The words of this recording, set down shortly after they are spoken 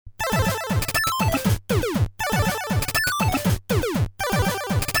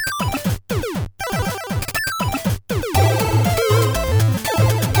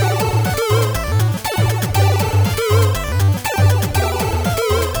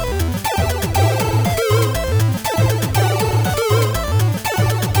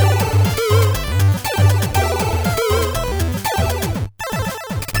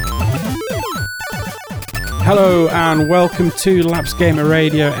Hello and welcome to Lapsed Gamer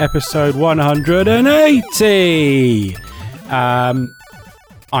Radio episode 180. I'm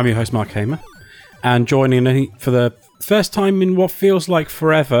your host Mark Hamer, and joining me for the first time in what feels like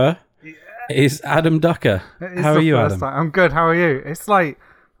forever is Adam Ducker. How are you, Adam? I'm good. How are you? It's like,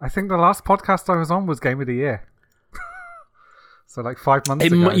 I think the last podcast I was on was Game of the Year. So like 5 months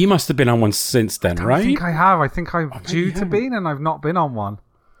ago. You must have been on one since then, right? I think I have. I think I'm due to be, and I've not been on one.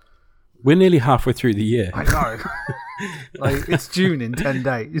 We're nearly halfway through the year. I know. Like, it's June in 10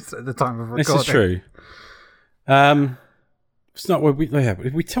 days at the time of recording. This is true. It's not what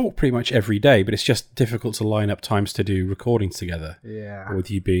we talk pretty much every day, but it's just difficult to line up times to do recordings together. Yeah. With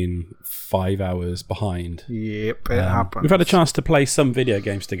you being 5 hours behind. Yep, it happens. We've had a chance to play some video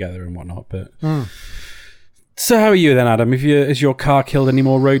games together and whatnot, but... So how are you then, Adam? Has your car killed any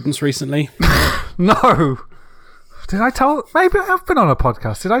more rodents recently? No. Did I tell... Maybe I've been on a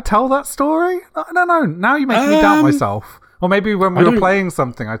podcast. Did I tell that story? I don't know. Now you make me doubt myself. Or maybe when we were playing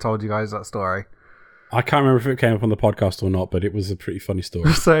something, I told you guys that story. I can't remember if it came up on the podcast or not, but it was a pretty funny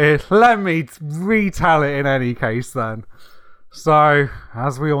story. So let me retell it in any case then. So,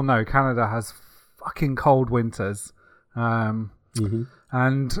 as we all know, Canada has fucking cold winters. And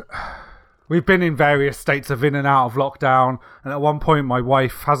we've been in various states of in and out of lockdown. And at one point, my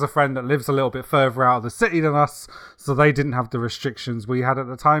wife has a friend that lives a little bit further out of the city than us. So they didn't have the restrictions we had at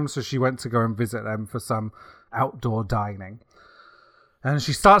the time. So she went to go and visit them for some outdoor dining. And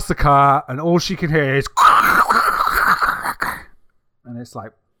she starts the car, and all she can hear is... And it's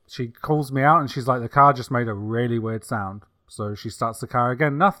like, she calls me out, and she's like, the car just made a really weird sound. So she starts the car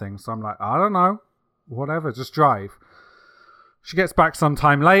again, nothing. So I'm like, I don't know. Whatever, just drive. She gets back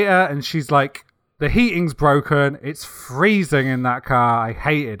sometime later, and she's like, the heating's broken. It's freezing in that car. I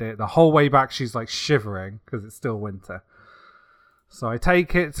hated it. The whole way back, she's like shivering, because it's still winter. So I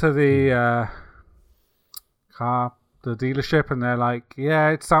take it to the the dealership, and they're like,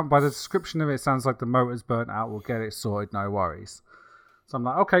 yeah, by the description of it, it sounds like the motor's burnt out. We'll get it sorted, no worries. So I'm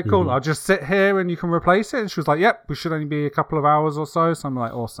like, okay, cool. I'll just sit here and you can replace it. And she was like, yep, we should only be a couple of hours or so. So I'm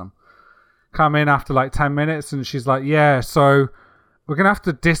like, awesome. Come in after like 10 minutes, and she's like, yeah, so we're going to have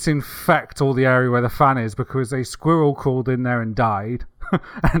to disinfect all the area where the fan is because a squirrel crawled in there and died.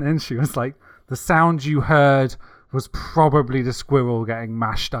 And then she was like, the sound you heard was probably the squirrel getting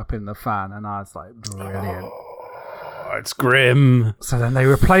mashed up in the fan. And I was like, brilliant. It's grim. So then they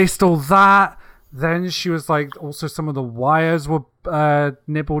replaced all that. Then she was like, also some of the wires were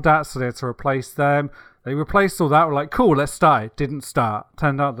nibbled at, so they had to replace them. They replaced all that. We're like, cool, let's start. It didn't start.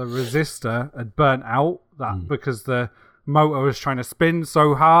 Turned out the resistor had burnt out because the motor was trying to spin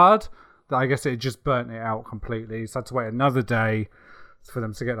so hard that I guess it just burnt it out completely. So I had to wait another day for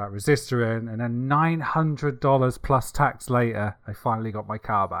them to get that resistor in. And then $900 plus tax later, I finally got my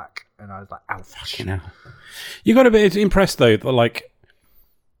car back. And I was like, ouch. Fucking hell. You got a bit impressed though, that like,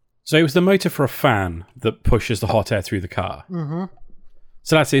 so it was the motor for a fan that pushes the hot air through the car. Mm-hmm.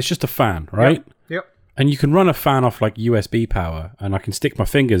 So that's it. It's just a fan, right? Yep. And you can run a fan off like USB power, and I can stick my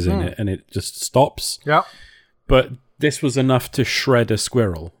fingers in it, and it just stops. Yep. But this was enough to shred a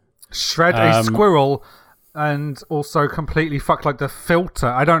squirrel. Shred a squirrel, and also completely fuck like the filter.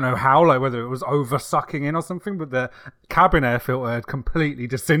 I don't know how, like whether it was over sucking in or something, but the cabin air filter had completely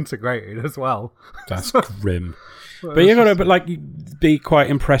disintegrated as well. That's grim. But you gotta be quite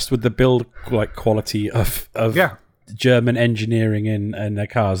impressed with the build quality of German engineering in their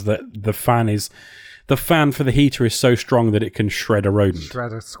cars. That the fan for the heater is so strong that it can shred a rodent.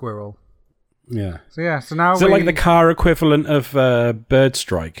 Shred a squirrel. Yeah. So now is it like the car equivalent of bird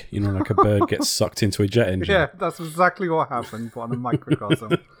strike? You know, like a bird gets sucked into a jet engine. Yeah, that's exactly what happened, but on a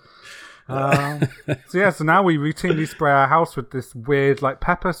microcosm. So now we routinely spray our house with this weird like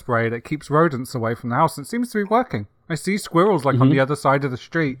pepper spray that keeps rodents away from the house. And it seems to be working. I see squirrels on the other side of the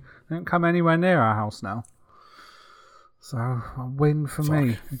street. They don't come anywhere near our house now. So a win for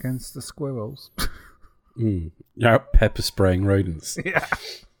me against the squirrels. You're out pepper spraying rodents. Yeah.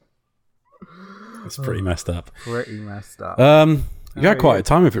 It's pretty messed up. You had quite a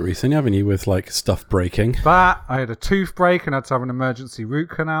time of it recently, haven't you, with like stuff breaking? But I had a tooth break and I had to have an emergency root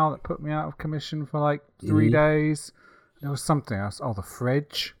canal that put me out of commission for like 3 days. There was something else. Oh, the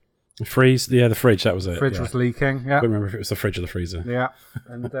fridge. The fridge, that was it. The fridge was leaking, yeah. I couldn't remember if it was the fridge or the freezer. Yeah.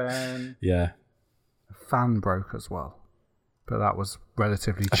 And then a fan broke as well. But that was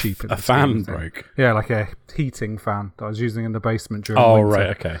relatively cheap. A fan broke? Yeah, like a heating fan that I was using in the basement during winter. Right,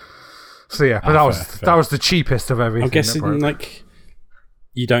 okay. So yeah, but that was the cheapest of everything. I'm guessing like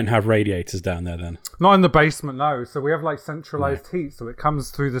you don't have radiators down there then? Not in the basement, no. So we have like centralized heat, so it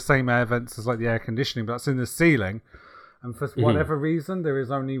comes through the same air vents as like the air conditioning, but that's in the ceiling. And for whatever reason, there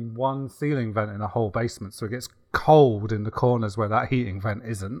is only one ceiling vent in the whole basement, so it gets cold in the corners where that heating vent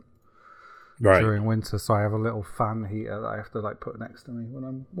isn't during winter. So I have a little fan heater that I have to like put next to me when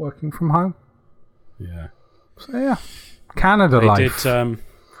I'm working from home. Yeah. So yeah, Canada life.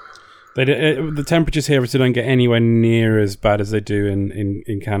 They did. The temperatures here don't get anywhere near as bad as they do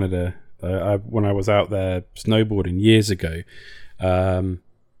in Canada. When I was out there snowboarding years ago,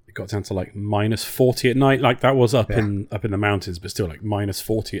 it got down to like minus 40 at night. Like that was up in the mountains, but still like minus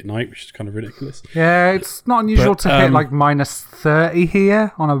 40 at night, which is kind of ridiculous. Yeah, it's not unusual to hit like minus 30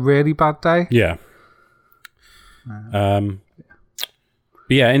 here on a really bad day. Yeah.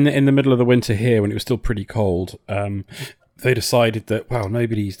 But yeah, in the middle of the winter here, when it was still pretty cold, they decided that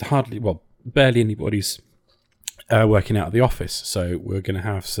barely anybody's working out of the office, so we're going to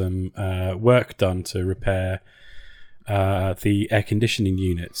have some work done to repair the air conditioning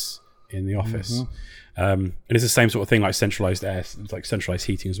units in the office. And it's the same sort of thing, like centralized air, like centralized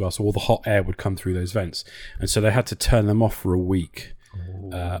heating as well. So all the hot air would come through those vents, and so they had to turn them off for a week.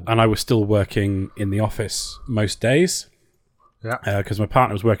 And I was still working in the office most days. Yeah, because my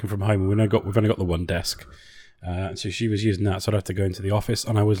partner was working from home, and we've only got the one desk, so she was using that. So I'd have to go into the office,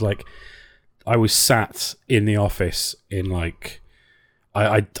 and I was sat in the office in like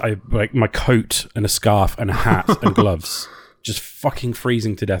I like my coat and a scarf and a hat and gloves, just fucking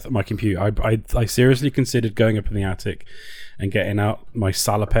freezing to death at my computer. I seriously considered going up in the attic and getting out my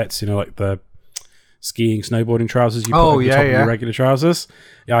salopettes, like the skiing, snowboarding trousers you put over the top of your regular trousers.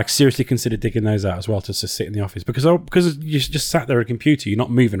 Yeah, I seriously considered digging those out as well to just sit in the office because you just sat there at a computer, you're not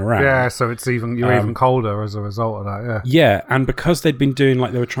moving around. Yeah, so you're even colder as a result of that. Yeah, and because they'd been doing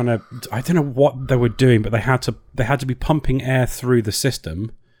they were trying to, I don't know what they were doing, but they had to be pumping air through the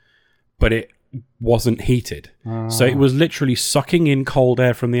system, but it wasn't heated. So it was literally sucking in cold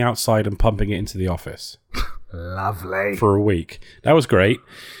air from the outside and pumping it into the office. Lovely. For a week. That was great.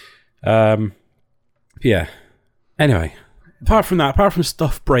 Yeah. Anyway, apart from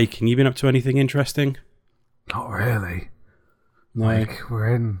stuff breaking, you been up to anything interesting? Not really. No. Like,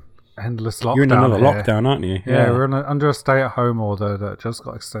 we're in endless lockdown. You're in another here. lockdown, aren't you? Yeah, we're under a stay-at-home order that just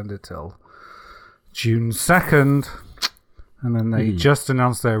got extended till June 2nd. And then they just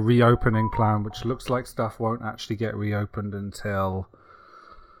announced their reopening plan, which looks like stuff won't actually get reopened until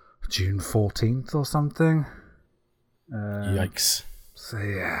June 14th or something. Yikes. So,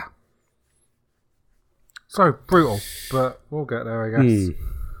 yeah. So brutal, but we'll get there, I guess.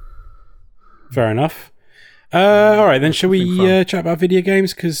 Fair enough. All right, then shall we chat about video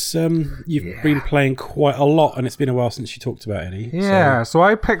games? Because you've been playing quite a lot, and it's been a while since you talked about any. Yeah, so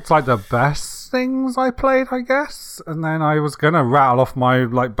I picked like the best things I played, I guess, and then I was gonna rattle off my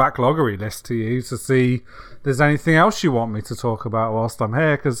like backloggery list to you to see if there's anything else you want me to talk about whilst I'm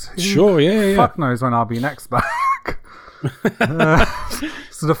here. Because fuck knows when I'll be next back.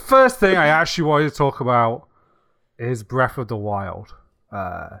 So the first thing I actually wanted to talk about is Breath of the Wild.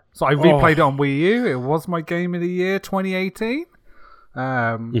 So I replayed it on Wii U. It was my game of the year 2018.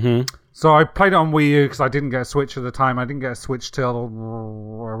 So I played it on Wii U because I didn't get a Switch at the time. I didn't get a Switch till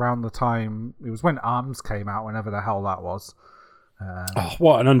around the time it was when ARMS came out, whenever the hell that was.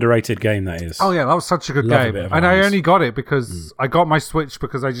 What an underrated game that is. Oh yeah, that was such a good game. And I only got it because I got my Switch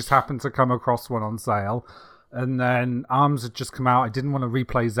because I just happened to come across one on sale. And then ARMS had just come out. I didn't want to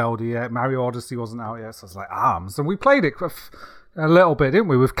replay Zelda yet. Mario Odyssey wasn't out yet. So I was like, ARMS. And we played it a little bit, didn't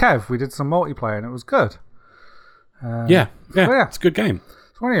we? With Kev. We did some multiplayer and it was good. Yeah. It's a good game.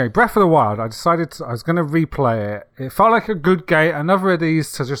 So anyway, Breath of the Wild. I decided I was going to replay it. It felt like a good game. Another of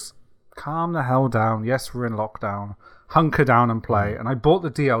these to just calm the hell down. Yes, we're in lockdown. Hunker down and play. And I bought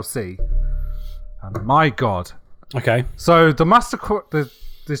the DLC. And my God. Okay. So the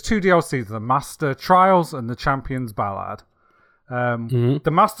there's two DLCs, the Master Trials and the Champions Ballad.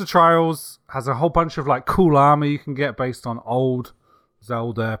 The Master Trials has a whole bunch of like cool armor you can get based on old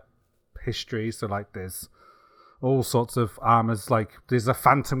Zelda history. So like there's all sorts of armors, like there's a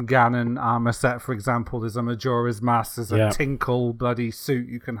Phantom Ganon armor set, for example. There's a Majora's Mask. There's a Tinkle bloody suit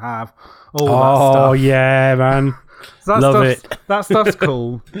you can have. All that stuff. Oh yeah, man. So Love it. That stuff's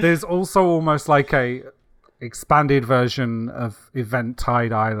cool. There's also almost like a expanded version of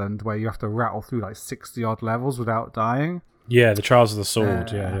Event-Tide Island where you have to rattle through like 60 odd levels without dying. Yeah, the Trials of the Sword.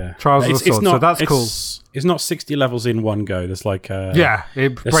 Trials of the Sword. So that's cool. It's not 60 levels in one go. There's like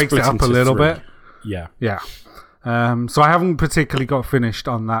it breaks it up a little bit. Yeah. So I haven't particularly got finished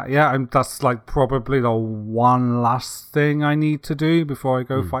on that yet. That's like probably the one last thing I need to do before I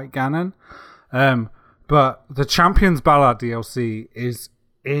go fight Ganon. But the Champions Ballad DLC is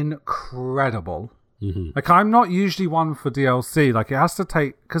incredible. Like, I'm not usually one for DLC. Like, it has to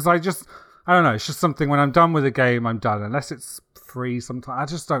take... Because I don't know. It's just something when I'm done with a game, I'm done. Unless it's free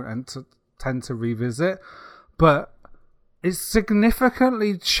sometimes. I just don't tend to revisit. But it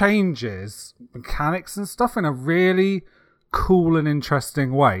significantly changes mechanics and stuff in a really cool and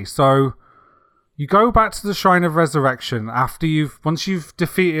interesting way. So you go back to the Shrine of Resurrection once you've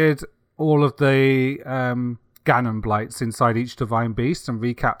defeated all of the Ganon Blights inside each Divine Beast and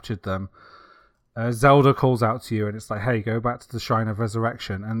recaptured them. Zelda calls out to you and it's like, hey, go back to the Shrine of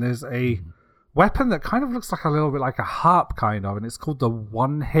Resurrection. And there's a weapon that kind of looks like a little bit like a harp, kind of, and it's called the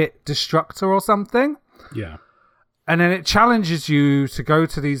One-Hit Destructor or something. Yeah. And then it challenges you to go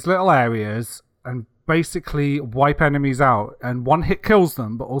to these little areas and basically wipe enemies out. And one hit kills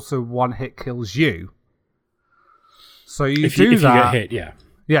them, but also one hit kills you. So if you get hit, yeah.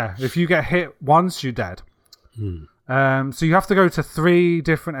 Yeah, if you get hit once, you're dead. So you have to go to 3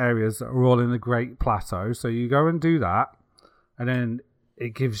 different areas that are all in the Great Plateau. So you go and do that, and then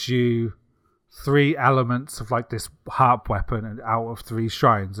it gives you 3 elements of like this harp weapon and out of 3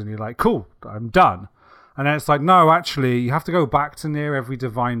 shrines, and you're like, cool, I'm done. And then it's like, no, actually, you have to go back to near every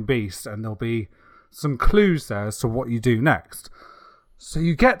Divine Beast, and there'll be some clues there as to what you do next. So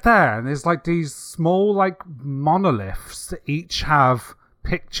you get there, and there's like these small like monoliths that each have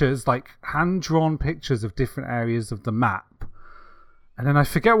pictures, like hand-drawn pictures of different areas of the map. And then I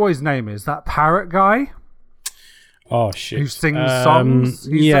forget what his name is. That parrot guy? Oh, shit. Who sings songs?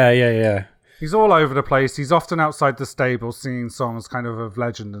 Yeah. He's all over the place. He's often outside the stable singing songs kind of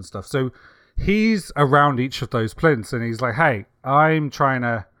legend and stuff. So he's around each of those plinths, and he's like, hey, I'm trying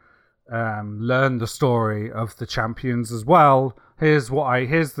to learn the story of the champions as well. Here's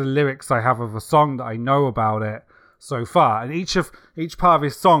the lyrics I have of a song that I know about it so far. And each part of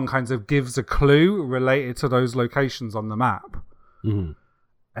his song kind of gives a clue related to those locations on the map. Mm-hmm.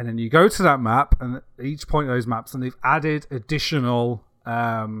 And then you go to that map, and each point of those maps, and they've added additional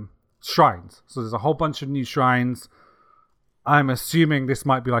shrines. So there's a whole bunch of new shrines. I'm assuming this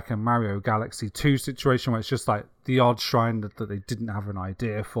might be like a Mario Galaxy 2 situation where it's just like the odd shrine that they didn't have an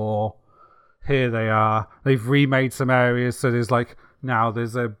idea for. Here they are. They've remade some areas, so there's like now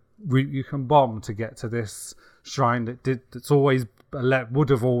there's a route you can bomb to get to this shrine that's always would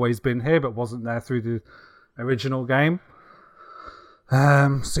have always been here but wasn't there through the original game.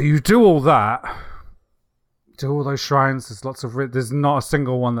 So you do all that, do all those shrines. There's not a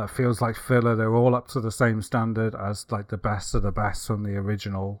single one that feels like filler. They're all up to the same standard as like the best of the best from the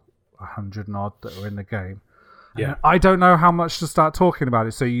original 100 and odd that were in the game. Yeah, and I don't know how much to start talking about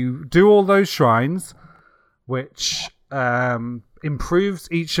it. So you do all those shrines, which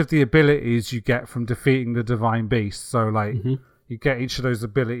improves each of the abilities you get from defeating the Divine Beast. So like you get each of those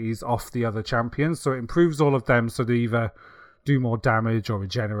abilities off the other champions. So it improves all of them, so they either do more damage or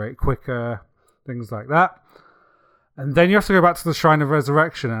regenerate quicker, things like that. And then you have to go back to the Shrine of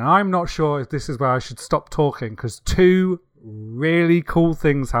Resurrection. And I'm not sure if this is where I should stop talking, because 2 really cool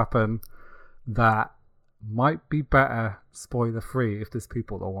things happen that might be better spoiler free if there's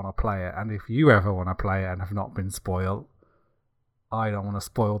people that want to play it. And if you ever want to play it and have not been spoiled, I don't want to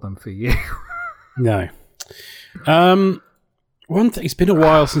spoil them for you. No. One thing, it's been a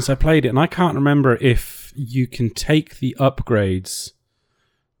while since I played it, and I can't remember if you can take the upgrades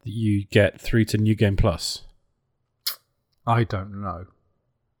that you get through to New Game Plus. I don't know,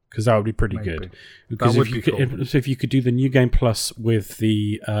 because that would be pretty good. Because if you could do the New Game Plus with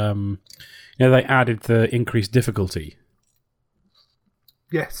the, they added the increased difficulty.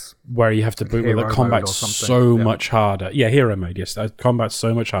 Yes, where you have to boot with the combat much harder. Yeah, hero mode. Yes, combat's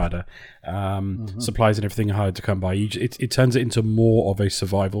so much harder. Supplies and everything are hard to come by. It turns it into more of a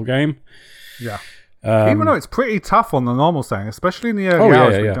survival game. Yeah. Even though it's pretty tough on the normal setting, especially in the early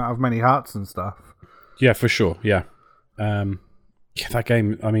hours where you don't have many hearts and stuff. Yeah, for sure. Yeah. That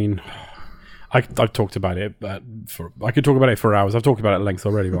game, I mean, I've talked about it, but I could talk about it for hours. I've talked about it at length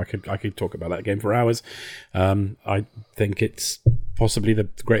already, but I could talk about that game for hours. I think it's possibly the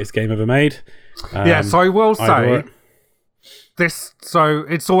greatest game ever made. So I will say this. So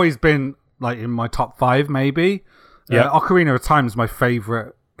it's always been like in my top 5, maybe. Ocarina of Time is my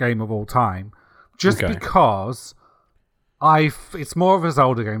favorite game of all time, just because it's more of a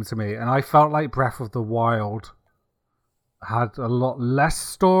Zelda game to me, and I felt like Breath of the Wild had a lot less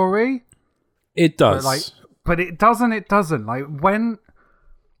story. It does, but it doesn't. Like when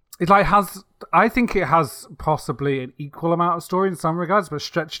it has, I think it has possibly an equal amount of story in some regards, but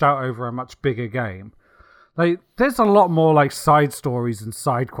stretched out over a much bigger game. Like there's a lot more like side stories and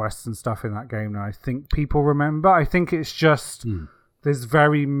side quests and stuff in that game than I think people remember. I think it's just there's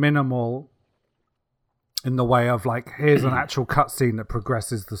very minimal in the way of like here's an actual cutscene that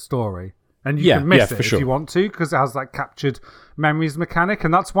progresses the story. And you can miss it if you want to, because it has that captured memories mechanic.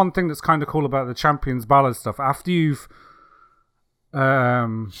 And that's one thing that's kind of cool about the Champions Ballad stuff. After you've...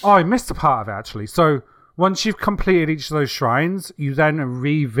 I missed a part of it, actually. So once you've completed each of those shrines, you then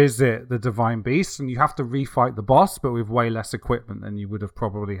revisit the Divine Beast, and you have to refight the boss, but with way less equipment than you would have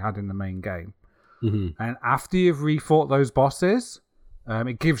probably had in the main game. Mm-hmm. And after you've refought those bosses,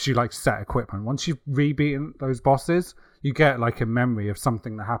 it gives you like set equipment. Once you've rebeaten those bosses, you get like a memory of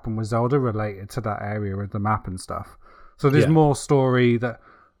something that happened with Zelda related to that area of the map and stuff. So there's more story that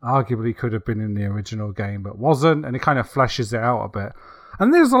arguably could have been in the original game but wasn't, and it kind of fleshes it out a bit.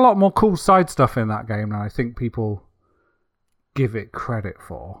 And there's a lot more cool side stuff in that game than I think people give it credit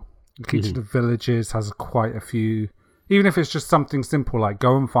for. Each of the villages has quite a few, even if it's just something simple like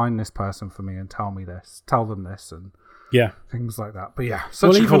go and find this person for me and tell them this, and things like that. But yeah,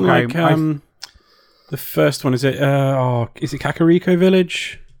 such a cool game. The first one, is it Kakariko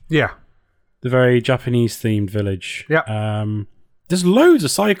Village? Yeah. The very Japanese-themed village. Yeah. There's loads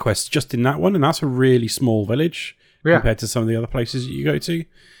of side quests just in that one, and that's a really small village compared to some of the other places you go to.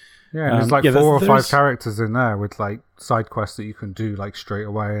 Yeah, there's like 4 or 5 characters in there with like side quests that you can do like straight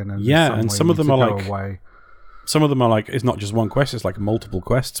away, and then some of them are like away. Some of them are like, it's not just one quest; it's like multiple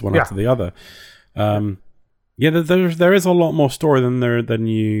quests, one after the other. There is a lot more story than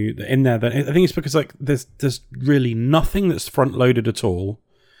you in there. I think it's because like there's really nothing that's front loaded at all,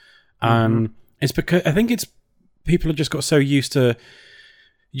 and it's because I think it's people have just got so used to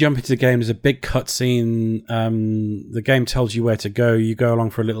jump into the game. There's a big cutscene. The game tells you where to go. You go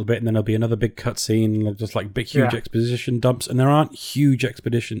along for a little bit, and then there'll be another big cutscene, just like big, huge exposition dumps. And there aren't huge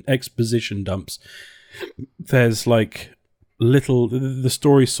exposition dumps. There's like little. The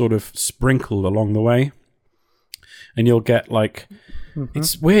story's sort of sprinkled along the way. And you'll get like,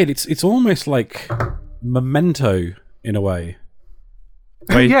 it's weird. It's almost like Memento in a way.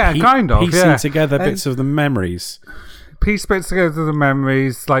 Kind of. Piecing together bits of the memories. Piece bits together the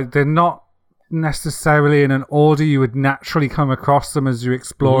memories. Like they're not necessarily in an order you would naturally come across them as you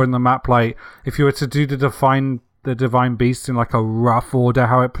explore in the map. Like if you were to do the Divine Beast in like a rough order,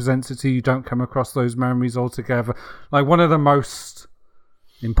 how it presents it to you, you don't come across those memories altogether. Like one of the most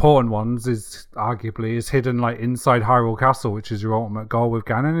important ones is hidden like inside Hyrule Castle, which is your ultimate goal with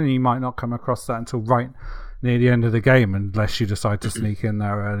Ganon, and you might not come across that until right near the end of the game unless you decide to sneak in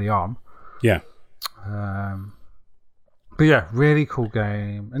there early on. But yeah, really cool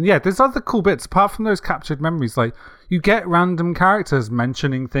game. And yeah, there's other cool bits apart from those captured memories. Like you get random characters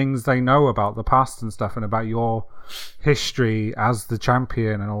mentioning things they know about the past and stuff, and about your history as the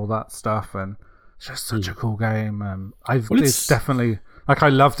champion and all that stuff. And it's just such a cool game. It's definitely, like, I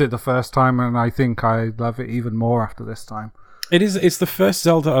loved it the first time, and I think I love it even more after this time. It's the first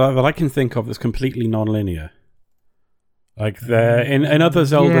Zelda that I can think of that's completely non-linear. Like in other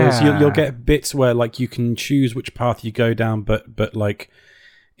Zeldas, you'll get bits where like you can choose which path you go down, but like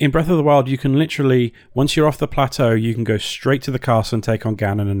in Breath of the Wild, you can literally, once you're off the plateau, you can go straight to the castle and take on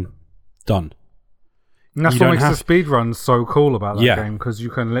Ganon, and done. And that's what makes the speedrun so cool about that game, because you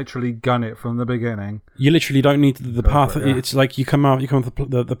can literally gun it from the beginning. You literally don't need the path. It's like you come off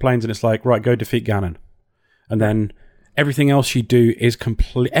the plains, and it's like, right, go defeat Ganon, and then everything else you do is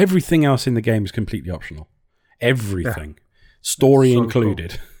everything else in the game is completely optional. Everything, story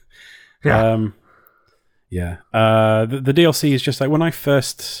included. Cool. The DLC is just like, when I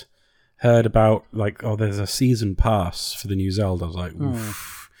first heard about like, there's a season pass for the new Zelda, I was like,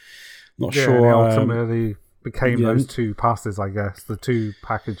 oof, not sure. And it ultimately became those 2 passes, I guess, the 2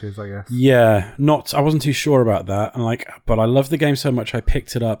 packages, I guess. Yeah, I wasn't too sure about that, and but I love the game so much, I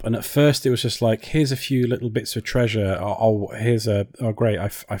picked it up, and at first it was just like, here's a few little bits of treasure. Great, I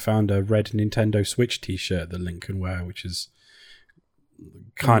found a red Nintendo Switch T-shirt that Link can wear, which is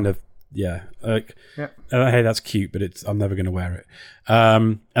kind of hey, that's cute, but I'm never going to wear it.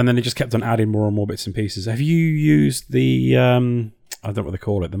 And then it just kept on adding more and more bits and pieces. Have you used the I don't know what they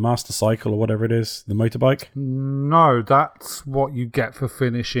call it, the Master Cycle or whatever it is, the motorbike? No, that's what you get for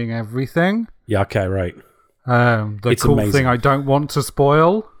finishing everything. Yeah, okay, right. It's cool amazing thing I don't want to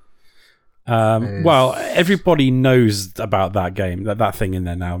spoil. Well, everybody knows about that game, that thing in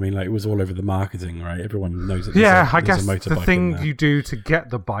there now. I mean, like, it was all over the marketing, right? Everyone knows it. I guess the thing you do to get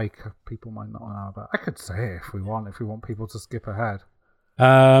the bike, people might not know about. I could say it if we want people to skip ahead.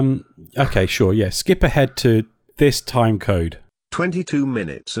 Okay, sure, yeah. Skip ahead to this time code. 22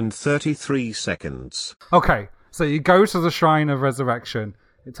 minutes and 33 seconds. Okay, so you go to the Shrine of Resurrection.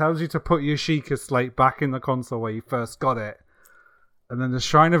 It tells you to put your Sheikah Slate back in the console where you first got it. And then the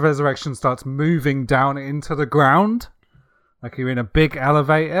Shrine of Resurrection starts moving down into the ground. Like you're in a big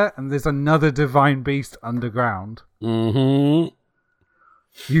elevator, and there's another Divine Beast underground. Mm-hmm.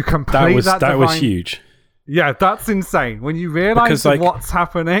 You complete that was huge. Yeah, that's insane. When you realise what's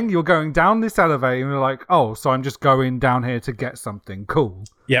happening, you're going down this elevator and you're like, oh, so I'm just going down here to get something cool.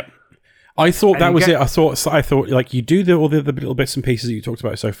 Yep. I thought that was it. I thought like you do all the other little bits and pieces that you talked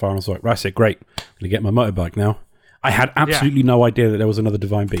about so far, and I was like, that's it, great. I'm going to get my motorbike now. I had absolutely no idea that there was another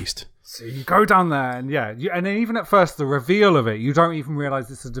Divine Beast. So you go down there, and and then even at first, the reveal of it, you don't even realise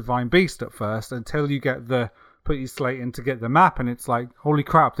it's a Divine Beast at first until you get put your slate in to get the map, and it's like, holy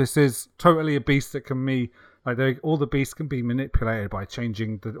crap, this is totally a beast that can be like all the beasts can be manipulated by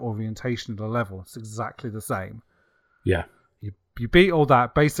changing the orientation of the level. It's exactly the same. Yeah, you beat all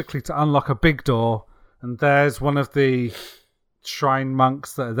that basically to unlock a big door, and there's one of the shrine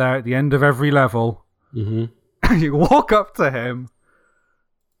monks that are there at the end of every level. Mm-hmm. You walk up to him,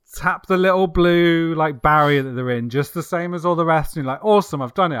 tap the little blue like barrier that they're in, just the same as all the rest, and you're like, awesome,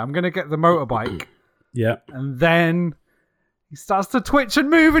 I've done it. I'm gonna get the motorbike. Yeah. And then he starts to twitch and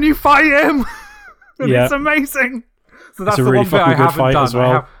move, and you fight him. And it's amazing. So that's the really one bit I haven't done.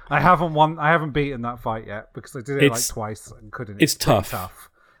 Well. I haven't beaten that fight yet because I did it like twice and couldn't. It's tough.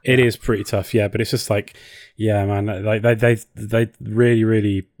 It is pretty tough, yeah. But it's just like, yeah, man. Like they really,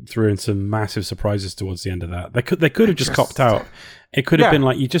 really threw in some massive surprises towards the end of that. They could have just copped out. It could have been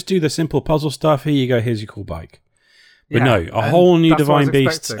like, you just do the simple puzzle stuff. Here you go. Here's your cool bike. But no, a whole new Divine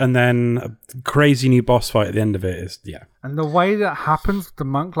Beast and then a crazy new boss fight at the end of it is, yeah. And the way that happens with the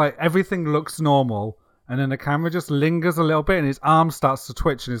monk, like everything looks normal, and then the camera just lingers a little bit and his arm starts to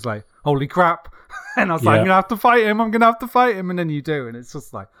twitch and he's like, holy crap. And I was like, I'm going to have to fight him. And then you do. And it's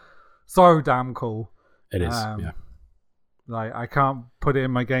just like so damn cool. It is, yeah. Like, I can't put it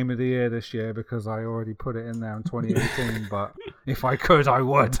in my game of the year this year because I already put it in there in 2018. But if I could, I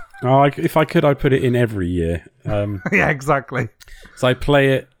would. If I could, I'd put it in every year. Yeah, exactly. So I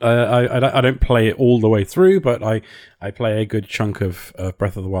play it. I don't play it all the way through, but I play a good chunk of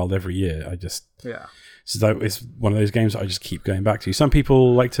Breath of the Wild every year. So that is one of those games that I just keep going back to. Some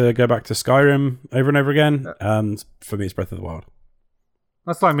people like to go back to Skyrim over and over again. For me, it's Breath of the Wild.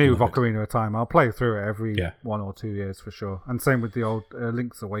 That's like me with Ocarina of Time. I'll play through it every 1 or 2 years for sure. And same with the old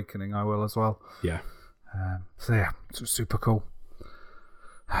Link's Awakening, I will as well. Yeah. So yeah, it's super cool.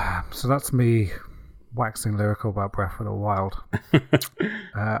 So that's me waxing lyrical about Breath of the Wild.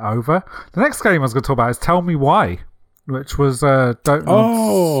 Over. The next game I was going to talk about is Tell Me Why, which was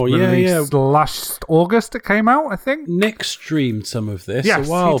released last August. It came out, I think. Nick streamed some of this a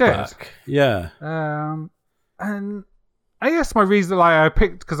while back. Yeah. And I guess my reason I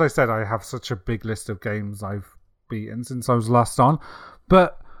picked, because I said I have such a big list of games I've beaten since I was last on,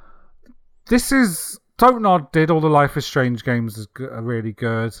 but this is Don't Nod did all the Life is Strange games are really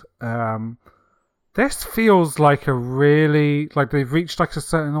good. This feels like a really they've reached like a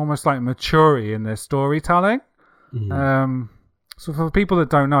certain almost like maturity in their storytelling. Mm-hmm. So for people that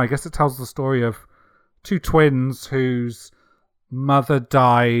don't know, I guess it tells the story of two twins whose mother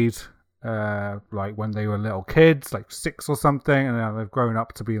died like when they were little kids, like 6 or something, and now they've grown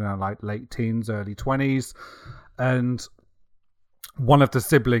up to be in their like late teens, early 20s, and one of the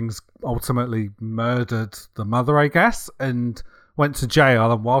siblings ultimately murdered the mother, I guess, and went to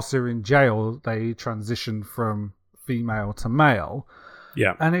jail, and whilst they're in jail they transitioned from female to male.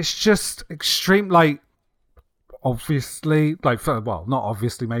 Yeah. And it's just extreme, like, obviously, like, well, not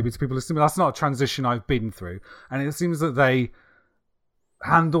obviously, maybe to people listening, but that's not a transition I've been through, and it seems that they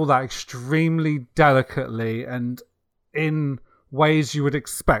handle that extremely delicately and in ways you would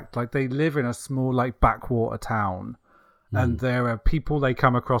expect. Like, they live in a small, like, backwater town, and there are people they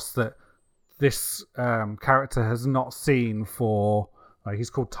come across that this character has not seen for, like, he's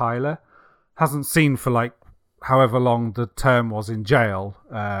called Tyler, hasn't seen for like however long the term was in jail.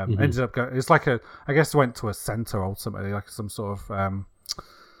 Ended up going, it's like I guess went to a center ultimately, like some sort of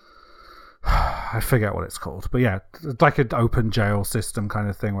I forget what it's called, but yeah, like an open jail system kind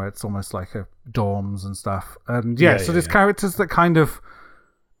of thing where it's almost like a dorms and stuff. And so there's characters that kind of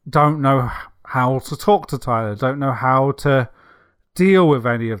don't know how to talk to Tyler, don't know how to deal with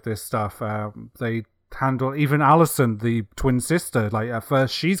any of this stuff. They handle even Allison, the twin sister, like at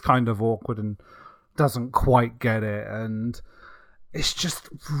first she's kind of awkward and doesn't quite get it, and it's just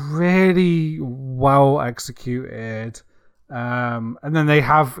really well executed. And then they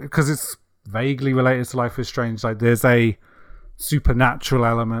have, because it's vaguely related to Life is Strange, like there's a supernatural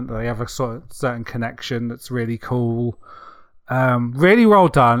element, they have a sort of certain connection that's really cool. Really well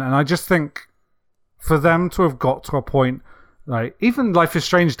done. And I just think for them to have got to a point, like even Life is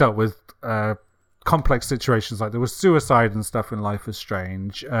Strange dealt with complex situations, like there was suicide and stuff in Life is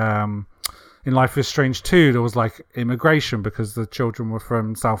Strange. In Life is Strange 2 there was like immigration because the children were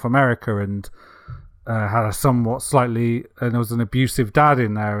from South America, and had a somewhat slightly, and there was an abusive dad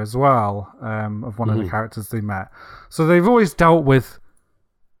in there as well, of one of the characters they met. So they've always dealt with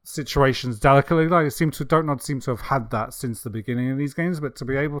situations delicately. Like Don't seem to have had that since the beginning of these games, but to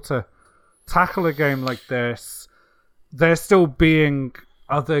be able to tackle a game like this, there still being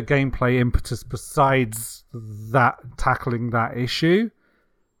other gameplay impetus besides that, tackling that issue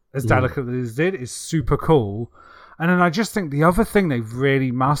as delicately as it did, is super cool. And then I just think the other thing they've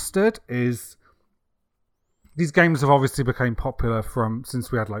really mastered is these games have obviously become popular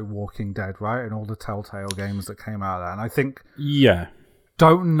since we had like Walking Dead, right, and all the Telltale games that came out of that. And I think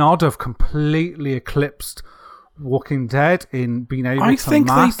Don't Nod have completely eclipsed Walking Dead in being able to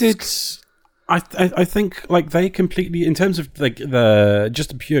mask. They did. I think like they completely, in terms of like just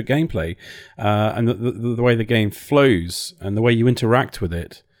the pure gameplay and the way the game flows and the way you interact with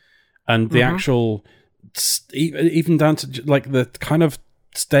it, and the actual, even down to like the kind of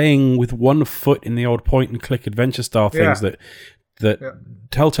staying with one foot in the old point and click adventure style things that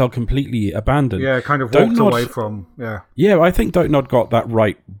Telltale completely abandoned. Yeah, kind of walked away from. Yeah, I think Don't Nod got that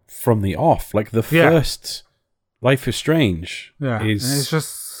right from the off. Like the first Life is Strange is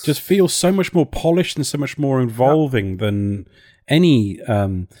just feels so much more polished and so much more involving than any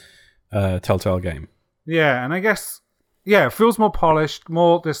Telltale game. Yeah, and I guess it feels more polished,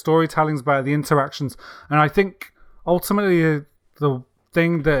 the storytelling's better, the interactions, and I think ultimately the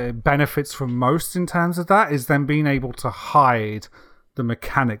thing that it benefits from most in terms of that is then being able to hide the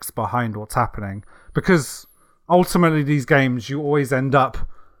mechanics behind what's happening, because ultimately these games you always end up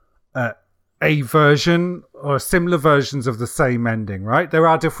at a version or similar versions of the same ending, right? There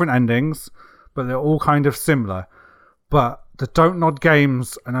are different endings, but they're all kind of similar. But the Don't Nod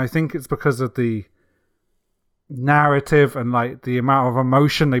games, and I think it's because of the narrative and like the amount of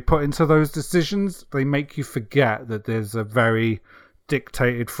emotion they put into those decisions, they make you forget that there's a very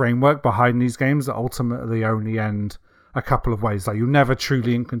dictated framework behind these games that ultimately only end a couple of ways. Like you're never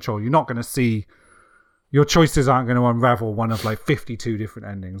truly in control. You're not going to see, your choices aren't going to unravel one of like 52 different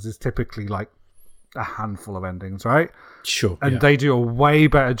endings. It's typically like a handful of endings, right? Sure. And they do a way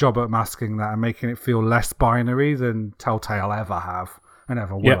better job at masking that and making it feel less binary than Telltale ever have and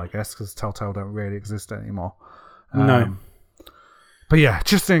ever will, I guess, because Telltale don't really exist anymore. No. But yeah,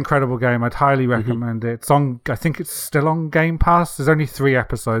 just an incredible game. I'd highly recommend it. It's on. I think it's still on Game Pass. There's only 3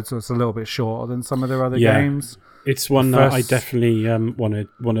 episodes, so it's a little bit shorter than some of their other games. It's one that I definitely want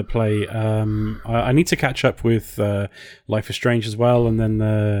to play. I need to catch up with Life is Strange as well, and then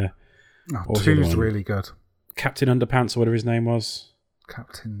 2's really good. Captain Underpants or whatever his name was.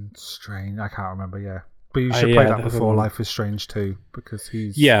 Captain Strange. I can't remember. Yeah, but you should play that before Life is Strange 2 because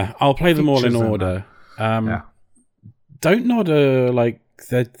he's. Yeah, I'll play them all in order. Don't Nod like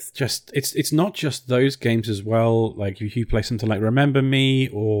they're just. It's not just those games as well. Like if you play something like Remember Me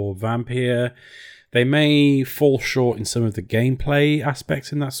or Vampire. They may fall short in some of the gameplay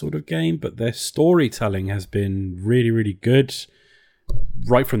aspects in that sort of game, but their storytelling has been really, really good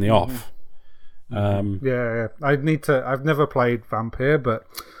right from the off. I've never played Vampire, but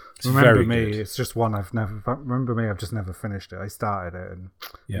Remember Me, it's just one Remember Me, I've just never finished it. I started it and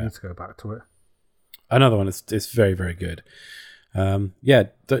I need to go back to it. Another one, it's very, very good. And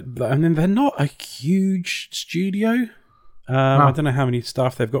then they're not a huge studio. I don't know how many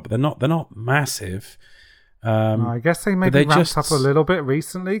staff they've got, but they're not massive. I guess they maybe ramped up a little bit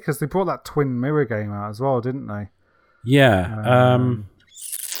recently because they brought that Twin Mirror game out as well, didn't they? Yeah.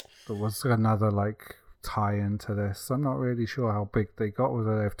 There was another like tie-in to this. I'm not really sure how big they got.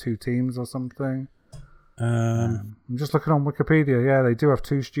 Whether they have 2 teams or something. I'm just looking on Wikipedia. Yeah, they do have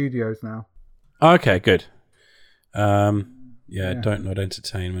 2 studios now. Okay, good. Don't Nod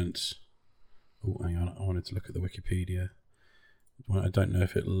Entertainment. Oh, hang on. I wanted to look at the Wikipedia. I don't know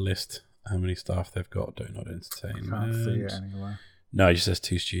if it'll list how many staff they've got. Don't Nod Entertainment. Can't see it anywhere. No, it just says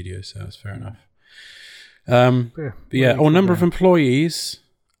 2 studios, so that's fair enough. Number of employees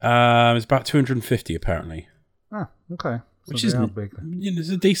is about 250 apparently. Oh, okay. So which isn't big. It's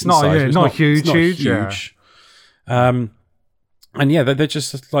a decent not, size. Yeah, it's not huge. And they're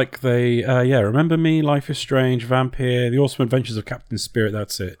just like Remember Me, Life is Strange, Vampire, The Awesome Adventures of Captain Spirit.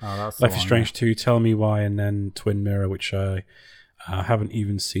 That's it. Life is Strange 2, Tell Me Why, and then Twin Mirror, which I haven't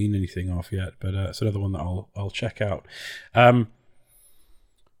even seen anything of yet, but it's another one that I'll check out. That's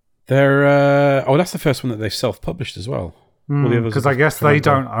the first one that they've self-published as well. Because I guess they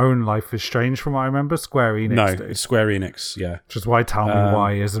don't own Life is Strange, from what I remember. Square Enix do. It's Square Enix, yeah. Which is why Tell Me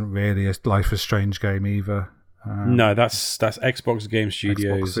Why isn't really a Life is Strange game either. No, that's Xbox Game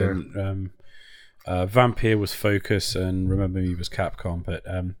Studios, and Vampire was Focus, and Remember Me was Capcom. But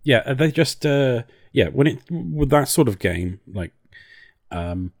they just with that sort of game, like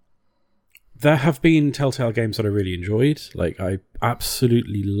there have been Telltale games that I really enjoyed. Like, I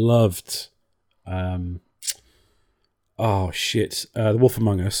absolutely loved... The Wolf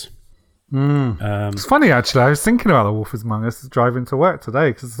Among Us. It's funny, actually. I was thinking about The Wolf Among Us driving to work today,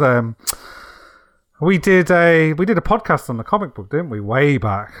 because we did a podcast on the comic book, didn't we? Way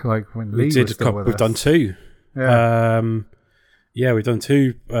back, like when Lee was still with us. We've done two. Yeah. We've done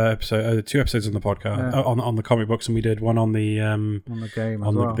two episodes on the podcast on the comic books, and we did one on the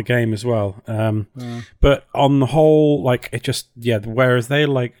the game as well. But on the whole, like, it just whereas they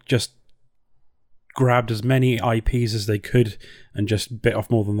like just grabbed as many IPs as they could and just bit off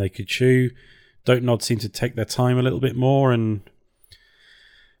more than they could chew. Don't Nod seem to take their time a little bit more, and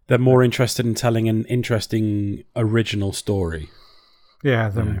they're more interested in telling an interesting original story. Yeah,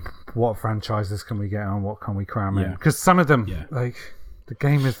 then what franchises can we get on? What can we cram in? Because some of them, like the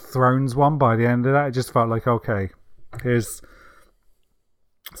Game of Thrones one, by the end of that, it just felt like, okay, here's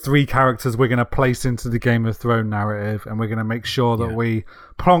 3 characters we're going to place into the Game of Thrones narrative, and we're going to make sure that we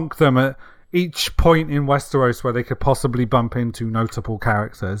plonk them at each point in Westeros where they could possibly bump into notable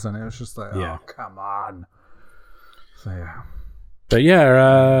characters. And it was just like, oh, come on. So, yeah.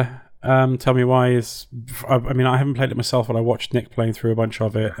 But Tell Me Why is... I mean, I haven't played it myself, but I watched Nick playing through a bunch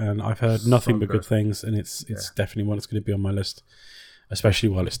of it, and I've heard nothing but good things, and it's definitely one that's going to be on my list, especially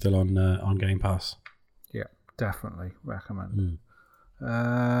while it's still on Game Pass. Yeah, definitely recommend.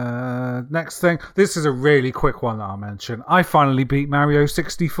 Next thing, this is a really quick one that I'll mention. I finally beat Mario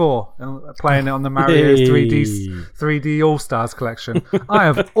 64 and playing it on the Mario 3D All-Stars collection. I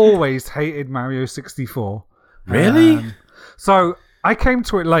have always hated Mario 64. Really? So I came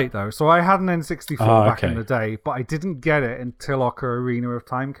to it late though. So I had an N64 back in the day, but I didn't get it until Ocarina of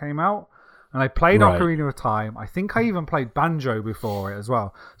Time came out. And I played Ocarina of Time. I think I even played Banjo before it as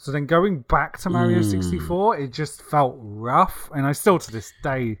well. So then going back to Mario 64, it just felt rough. And I still to this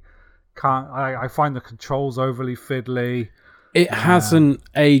day can't... I find the controls overly fiddly. It hasn't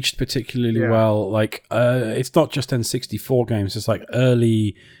aged particularly well. Like, it's not just N64 games. It's like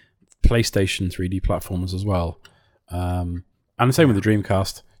early PlayStation 3D platformers as well. And the same with the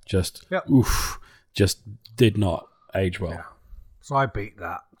Dreamcast. Just did not age well. Yeah. So I beat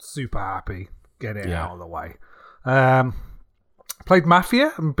that. Super happy. Get it out of the way. Played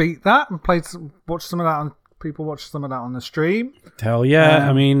Mafia and beat that, and watched some of that on people watched some of that on the stream. Hell yeah.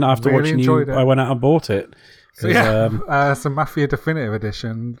 I mean, after really watching you, I went out and bought it. So some Mafia Definitive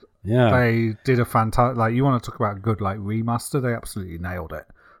Edition. Yeah. They did a fantastic, like, you want to talk about good, like, remaster, they absolutely nailed it.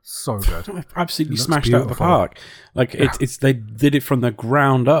 So good. Absolutely smashed out of the park. Like, it's they did it from the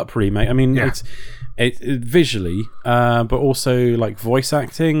ground up remake. I mean, it's visually, but also like voice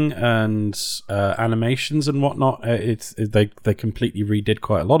acting and animations and whatnot. They completely redid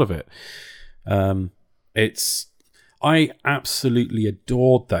quite a lot of it. I absolutely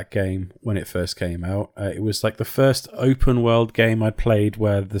adored that game when it first came out. It was like the first open world game I played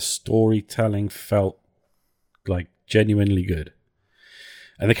where the storytelling felt like genuinely good.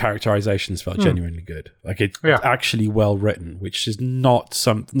 And the characterizations felt genuinely good. Like, it's actually well written, which is not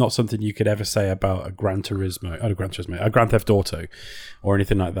something you could ever say about a Gran Theft Auto, or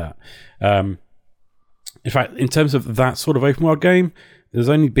anything like that. In fact, in terms of that sort of open world game, there's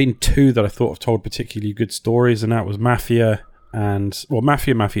only been 2 that I thought have told particularly good stories, and that was Mafia and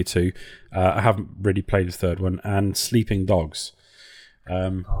Mafia 2. I haven't really played the third one, and Sleeping Dogs.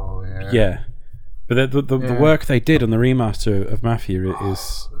 Yeah. But the work they did on the remaster of Mafia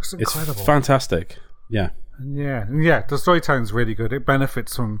is fantastic. Yeah. The storytelling's really good. It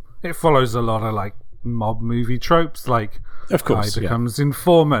benefits from... It follows a lot of, like, mob movie tropes. Like, of course, guy becomes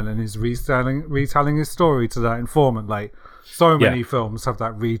informant and is retelling his story to that informant. Like, so many films have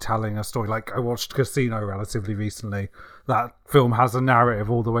that retelling a story. Like, I watched Casino relatively recently. That film has a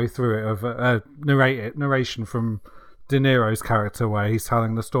narrative all the way through it of a narration from De Niro's character, where he's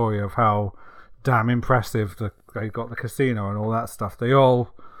telling the story of how damn impressive they got the casino and all that stuff. They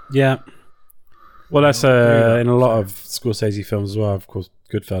all... Yeah. Well, that's in a lot of Scorsese films as well, of course.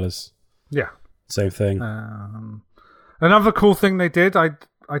 Goodfellas. Yeah. Same thing. Another cool thing they did, I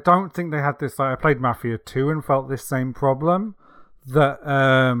don't think they had this... I played Mafia 2 and felt this same problem, that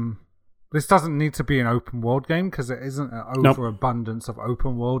this doesn't need to be an open world game, because it isn't an overabundance of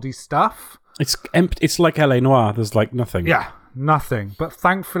open worldy stuff. It's empty. It's like LA Noire. There's like nothing. Yeah. Nothing, but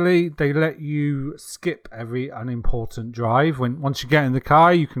thankfully they let you skip every unimportant drive. Once you get in the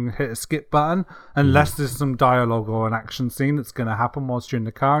car, you can hit a skip button unless there's some dialogue or an action scene that's going to happen whilst you're in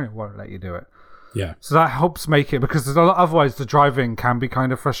the car, and it won't let you do it. Yeah. So that helps make it, because otherwise the driving can be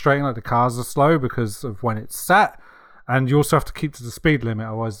kind of frustrating. Like, the cars are slow because of when it's set, And you also have to keep to the speed limit,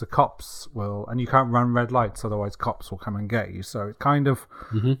 otherwise the cops will... And you can't run red lights, otherwise cops will come and get you. So it kind of...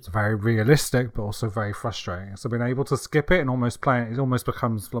 It's very realistic, but also very frustrating. So being able to skip it and almost play it almost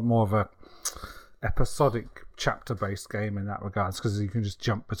becomes more of a episodic chapter-based game in that regards, because you can just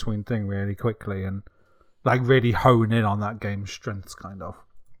jump between things really quickly and like really hone in on that game's strengths, kind of.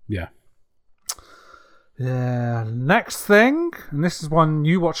 Yeah. Yeah. Next thing, and this is one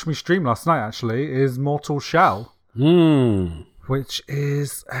you watched me stream last night, actually, is Mortal Shell. Which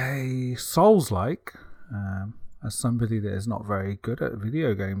is a Souls-like. As somebody that is not very good at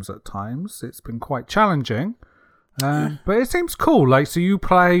video games at times, it's been quite challenging. But it seems cool. Like, so you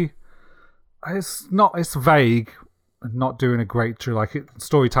play... It's vague, not doing a great...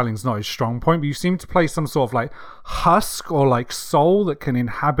 storytelling's not his strong point, but you seem to play some sort of like husk or like soul that can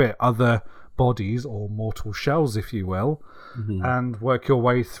inhabit other bodies, or mortal shells, if you will, and work your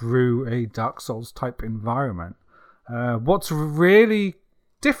way through a Dark Souls type environment. What's really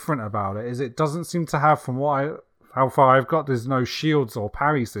different about it is it doesn't seem to have, how far I've got, there's no shields or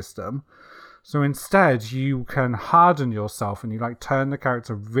parry system. So instead, you can harden yourself and you like turn the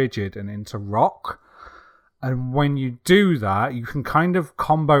character rigid and into rock. And when you do that, you can kind of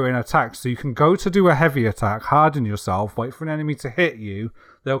combo in attacks. So you can go to do a heavy attack, harden yourself, wait for an enemy to hit you.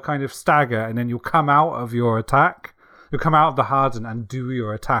 They'll kind of stagger, and then you'll come out of your attack. You'll come out of the harden and do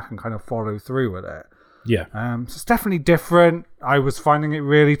your attack and kind of follow through with it. Yeah. So it's definitely different. I was finding it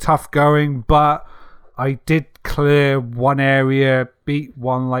really tough going, but I did clear one area, beat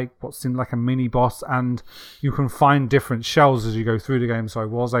one like what seemed like a mini boss, and you can find different shells as you go through the game. So I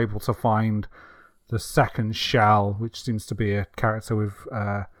was able to find the second shell, which seems to be a character with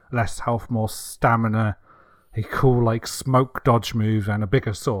less health, more stamina, a cool like smoke dodge move, and a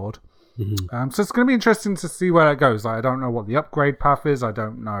bigger sword. So it's going to be interesting to see where it goes. I don't know what the upgrade path is. I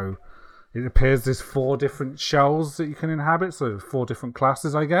don't know. It appears there's 4 different shells that you can inhabit, so 4 different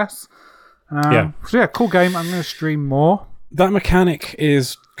classes, I guess. So yeah, cool game. I'm going to stream more. That mechanic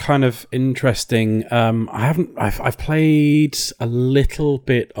is kind of interesting. I've played a little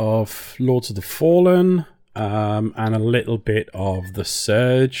bit of Lords of the Fallen, and a little bit of The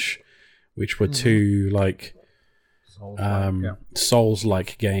Surge, which were 2 like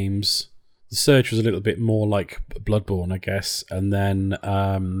Souls-like games. The Surge was a little bit more like Bloodborne, I guess, and then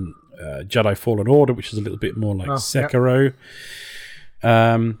Jedi Fallen Order, which is a little bit more like Sekiro.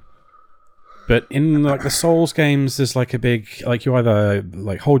 But in like the Souls games, there's like a big, like you either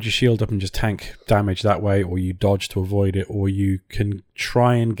like hold your shield up and just tank damage that way, or you dodge to avoid it, or you can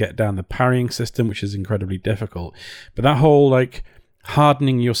try and get down the parrying system, which is incredibly difficult. But that whole like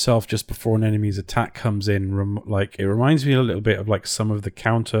hardening yourself just before an enemy's attack comes in, it reminds me a little bit of like some of the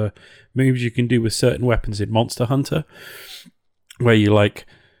counter moves you can do with certain weapons in Monster Hunter, where you like,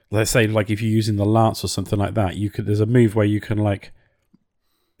 let's say like if you're using the lance or something like that, there's a move where you can like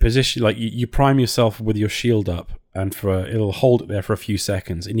position, like you prime yourself with your shield up, and it'll hold it there for a few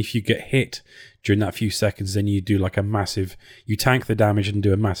seconds, and if you get hit during that few seconds, then you do like you tank the damage and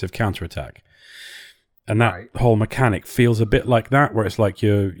do a massive counter attack. And that whole mechanic feels a bit like that, where it's like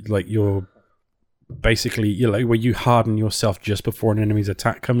you're basically where you harden yourself just before an enemy's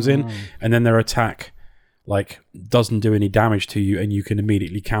attack comes in, and then their attack like doesn't do any damage to you, and you can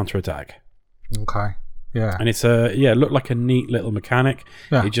immediately counter attack. Okay. Yeah. And it's it looked like a neat little mechanic.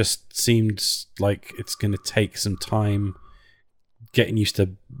 Yeah. It just seemed like it's going to take some time getting used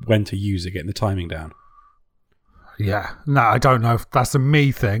to when to use it, getting the timing down. Yeah. No, I don't know if that's a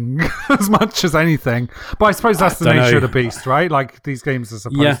me thing as much as anything. But I suppose that's the nature of the beast, right? Like, these games are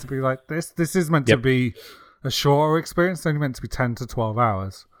supposed to be like this. This is meant to be a shorter experience. It's only meant to be 10 to 12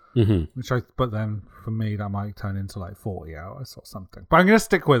 hours. But then, for me, that might turn into like 40 hours or something. But I'm going to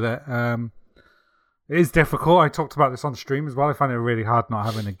stick with it. It is difficult. I talked about this on stream as well. I find it really hard not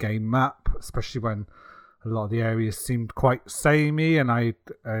having a game map, especially when a lot of the areas seemed quite samey, and it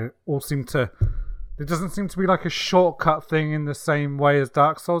doesn't seem to be like a shortcut thing in the same way as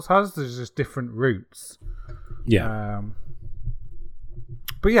Dark Souls has. There's just different routes. Yeah.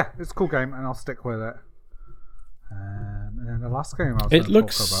 But yeah, it's a cool game, and I'll stick with it. And then the last game it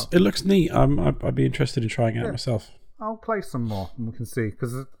looks neat. I'd be interested in trying it out myself. I'll play some more and we can see,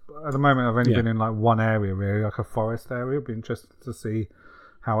 because at the moment I've only been in like one area, really, like a forest area. It'll be interesting to see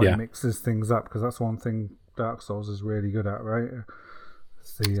how it mixes things up, because that's one thing Dark Souls is really good at, right?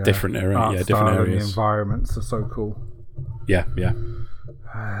 The different area, different areas. The environments are so cool. Yeah.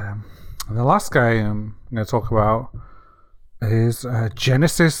 And the last game I'm going to talk about is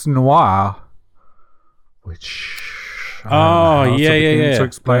Genesis Noir, which to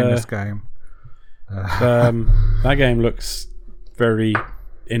explain this game. That game looks very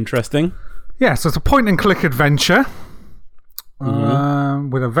interesting. Yeah, so it's a point-and-click adventure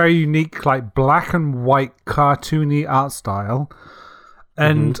with a very unique, like, black and white cartoony art style.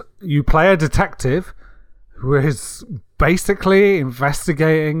 And you play a detective who is basically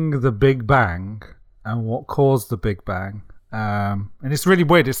investigating the Big Bang and what caused the Big Bang. And it's really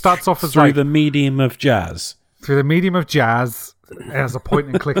weird. It starts off as through the medium of jazz. Through the medium of jazz as a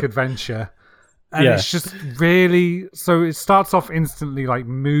point-and-click adventure. And it's just really... So it starts off instantly like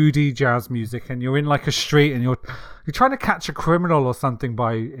moody jazz music, and you're in like a street, and you're trying to catch a criminal or something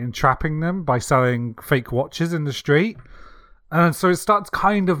by entrapping them by selling fake watches in the street. And so it starts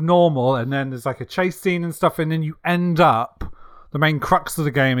kind of normal, and then there's like a chase scene and stuff, and then you end up... The main crux of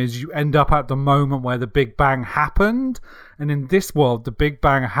the game is you end up at the moment where the Big Bang happened. And in this world, the Big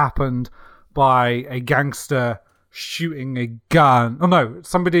Bang happened by a gangster shooting a gun. Oh no,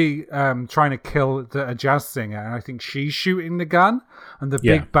 somebody trying to kill a jazz singer, and I think she's shooting the gun, and the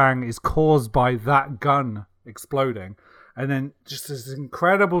Big Bang is caused by that gun exploding. And then just this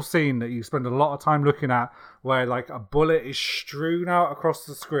incredible scene that you spend a lot of time looking at, where like a bullet is strewn out across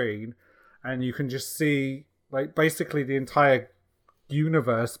the screen, and you can just see like basically the entire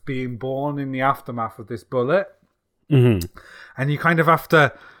universe being born in the aftermath of this bullet. And you kind of have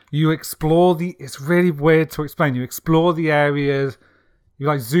to explore it's really weird to explain. You explore the areas, you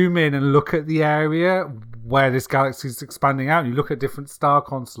like zoom in and look at the area where this galaxy is expanding out, and you look at different star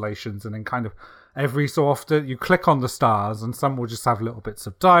constellations, and then kind of every so often you click on the stars, and some will just have little bits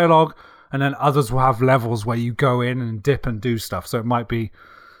of dialogue, and then others will have levels where you go in and dip and do stuff. So it might be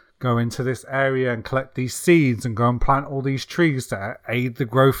go into this area and collect these seeds and go and plant all these trees to aid the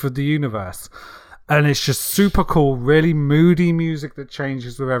growth of the universe. And it's just super cool, really moody music that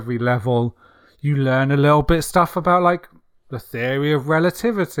changes with every level. You learn a little bit stuff about like the theory of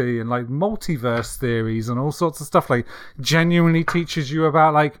relativity and like multiverse theories and all sorts of stuff. Like genuinely teaches you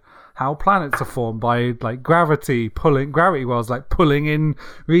about like how planets are formed by like gravity wells, like pulling in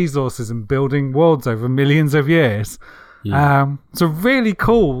resources and building worlds over millions of years. It's a really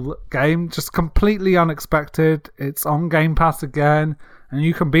cool game, just completely unexpected. It's on Game Pass again, and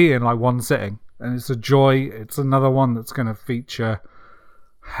you can beat it in like one sitting, and it's a joy. It's another one that's going to feature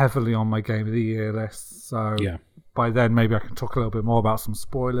heavily on my Game of the Year list. So by then maybe I can talk a little bit more about some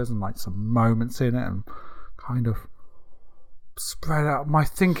spoilers and like some moments in it, and kind of spread out my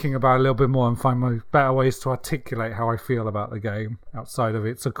thinking about it a little bit more and find my better ways to articulate how I feel about the game outside of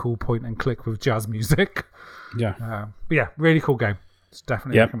it's a cool point and click with jazz music. But yeah, really cool game. It's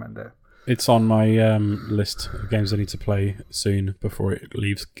definitely recommend it. It's on my list of games I need to play soon before it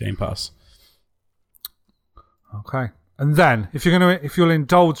leaves Game Pass. Okay, and then if you'll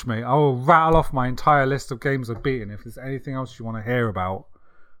indulge me, I will rattle off my entire list of games I've beaten. If there's anything else you want to hear about,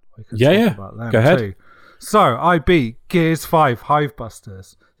 we can talk about them. Go ahead. Too. So I beat Gears 5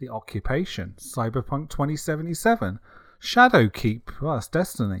 Hivebusters, The Occupation, Cyberpunk 2077, Shadowkeep, well, that's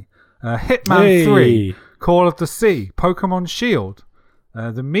Destiny, Hitman 3, Call of the Sea, Pokemon Shield,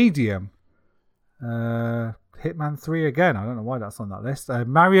 The Medium, Hitman 3 again, I don't know why that's on that list,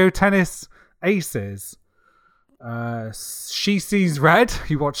 Mario Tennis Aces, She Sees Red,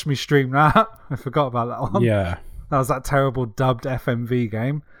 you watched me stream that, I forgot about that one. Yeah. That was that terrible dubbed FMV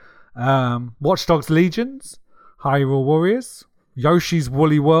game. Watch Dogs Legions, Hyrule Warriors, Yoshi's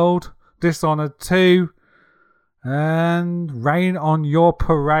Woolly World, Dishonored 2, and Rain on Your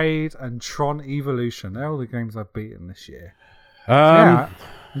Parade and Tron Evolution. They're all the games I've beaten this year. I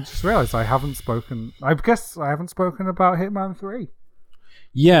just realised I haven't spoken. I guess I haven't spoken about Hitman 3.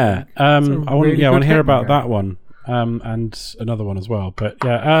 Yeah, I want to hear about that one. And another one as well. But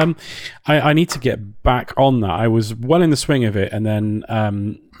yeah, I need to get back on that. I was well in the swing of it, and then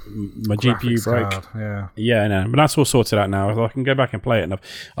my GPU broke. Yeah, no, but that's all sorted out now. I can go back and play it, and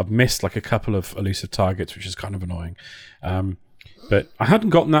I've missed like a couple of elusive targets, which is kind of annoying. But I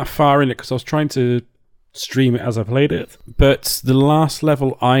hadn't gotten that far in it because I was trying to stream it as I played it. But the last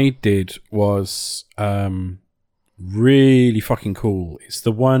level I did was really fucking cool. It's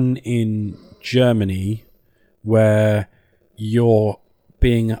the one in Germany where you're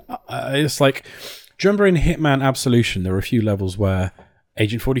being it's like, do you remember in Hitman Absolution there were a few levels where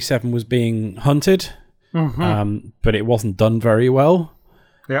Agent 47 was being hunted, but it wasn't done very well.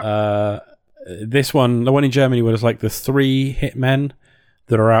 This one, the one in Germany, where there's like the 3 hitmen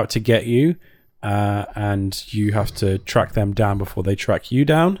that are out to get you, and you have to track them down before they track you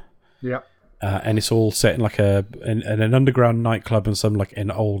down. And it's all set in like an underground nightclub and some like an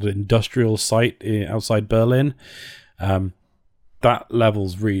old industrial site outside Berlin. That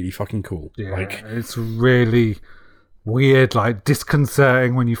level's really fucking cool. Yeah, like, it's really weird, like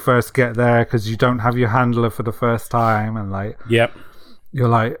disconcerting when you first get there because you don't have your handler for the first time, and like, yep, you're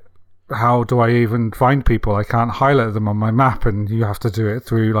like how do I even find people? I can't highlight them on my map, and you have to do it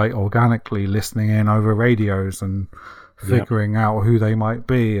through like organically listening in over radios and figuring out who they might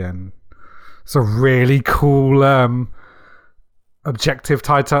be. And it's a really cool objective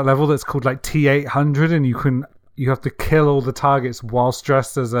tied to that level that's called like T800, and you have to kill all the targets whilst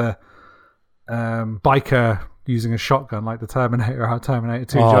dressed as a biker using a shotgun, like the Terminator, how Terminator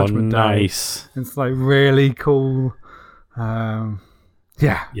 2 Judgment Day. Nice. It's like really cool. Yeah,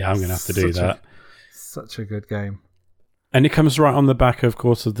 I'm gonna have to do that. Such a good game, and it comes right on the back, of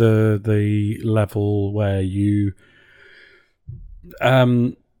course, of the level where you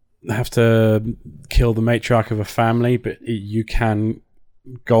have to kill the matriarch of a family, but you can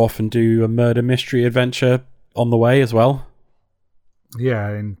go off and do a murder mystery adventure on the way as well. Yeah,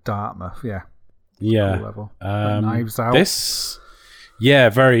 in Dartmouth. Yeah. Cool level. Knives Out.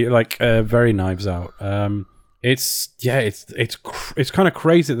 Very Knives Out. It's kind of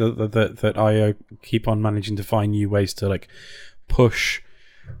crazy that I keep on managing to find new ways to like push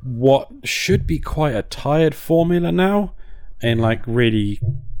what should be quite a tired formula now in like really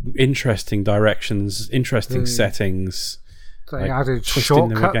interesting directions, interesting settings. They added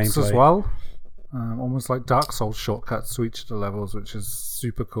shortcuts as well, almost like Dark Souls shortcuts to each of the levels, which is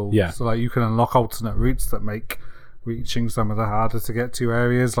super cool. Yeah. So like you can unlock alternate routes that make reaching some of the harder to get to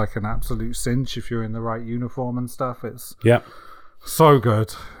areas like an absolute cinch if you're in the right uniform and stuff. It's so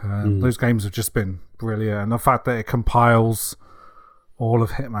good. Those games have just been brilliant, and the fact that it compiles all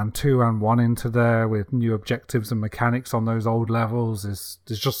of Hitman 2 and 1 into there with new objectives and mechanics on those old levels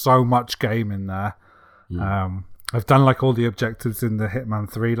there's just so much game in there. I've done like all the objectives in the Hitman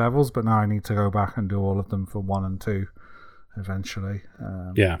 3 levels, but now I need to go back and do all of them for 1 and 2 eventually.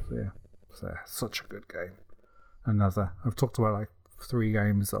 So such a good game. I've talked about like 3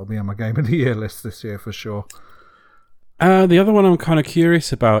 games that'll be on my Game of the Year list this year for sure. The other one I'm kind of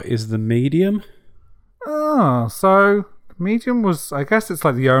curious about is The Medium. So Medium was, I guess it's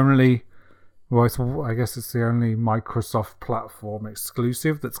like the only Microsoft platform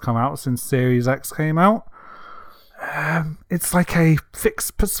exclusive that's come out since Series X came out. It's like a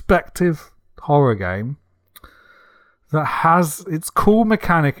fixed perspective horror game that has its cool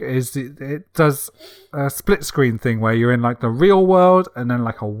mechanic is it does a split screen thing where you're in like the real world and then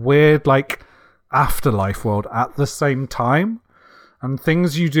like a weird like afterlife world at the same time, and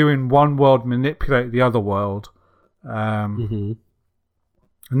things you do in one world manipulate the other world. And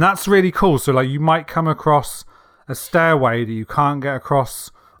that's really cool. So like you might come across a stairway that you can't get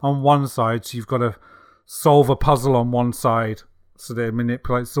across on one side, so you've got to solve a puzzle on one side so that it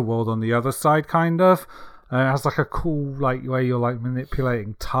manipulates the world on the other side, kind of. It has like a cool like way you're like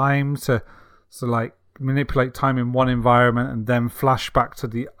manipulating time to like manipulate time in one environment and then flash back to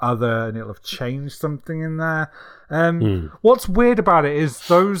the other, and it'll have changed something in there. What's weird about it is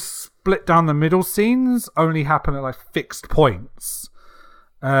those split down the middle scenes only happen at like fixed points,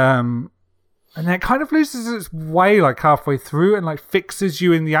 and then it kind of loses its way like halfway through and like fixes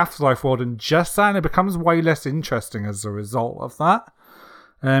you in the afterlife world and just that, and it becomes way less interesting as a result of that.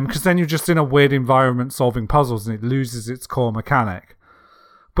 Because then you're just in a weird environment solving puzzles and it loses its core mechanic.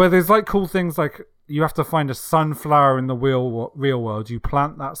 But there's like cool things like you have to find a sunflower in the real world. You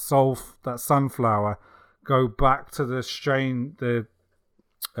plant that sunflower, go back to the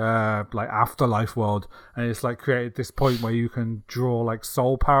like afterlife world, and it's like created this point where you can draw like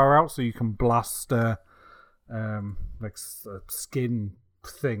soul power out, so you can blast like a skin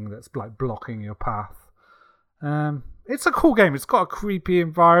thing that's like blocking your path. It's a cool game. It's got a creepy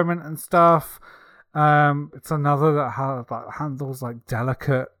environment and stuff. It's another that handles like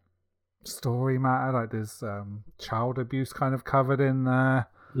delicate story matter. Like there's child abuse kind of covered in there.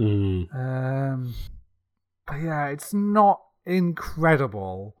 But yeah, it's not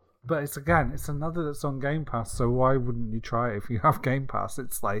incredible. But it's another that's on Game Pass. So why wouldn't you try it if you have Game Pass?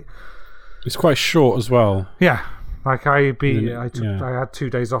 It's like it's quite short as well. Yeah, like I beat it. I had 2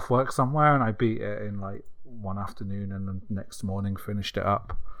 days off work somewhere and I beat it in like one afternoon, and the next morning finished it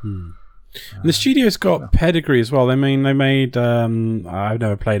up. The studio's got pedigree as well. They made I've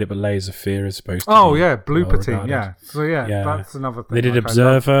never played it, but Layers of Fear is supposed to be Blooper Team, yeah. So yeah, that's another thing. They did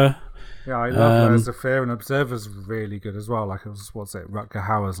Observer. I love Layers of Fear, and Observer's really good as well. Like it was, Rutger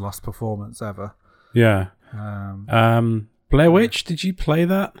Hauer's last performance ever. Yeah. Blair Witch, did you play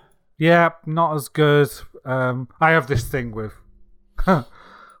that? Yeah, not as good. I have this thing with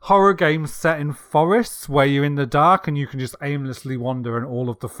horror games set in forests where you're in the dark and you can just aimlessly wander and all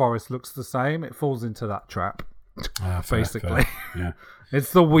of the forest looks the same. It falls into that trap, basically. Yeah,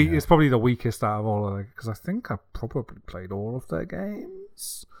 it's It's probably the weakest out of all of them, because I think I probably played all of their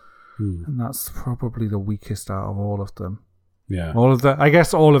games, and that's probably the weakest out of all of them. Yeah. I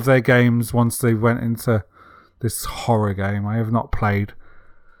guess all of their games, once they went into this horror game, I have not played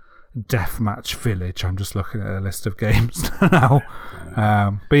Deathmatch Village. I'm just looking at a list of games now.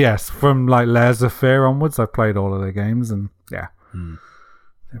 But yes, from like Layers of Fear onwards, I've played all of their games, and yeah,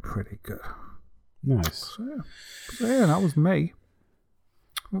 they're pretty good. Nice. So yeah, that was me.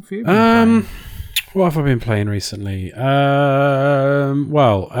 What have you been playing? What have I been playing recently?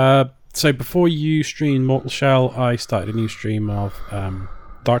 So before you streamed Mortal Shell, I started a new stream of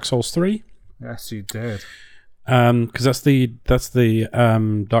Dark Souls 3. Yes, you did. Because that's the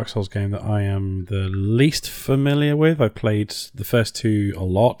Dark Souls game that I am the least familiar with. I've played the first two a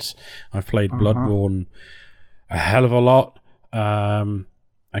lot. I've played Bloodborne a hell of a lot.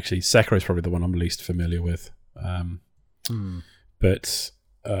 Actually, Sekiro is probably the one I'm least familiar with. But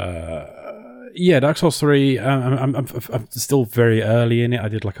Dark Souls 3. I'm still very early in it. I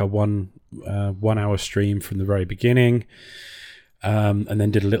did like a 1 hour stream from the very beginning. And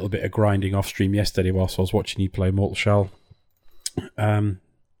then did a little bit of grinding off stream yesterday whilst I was watching you play Mortal Shell.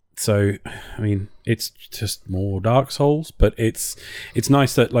 So, I mean, it's just more Dark Souls, but it's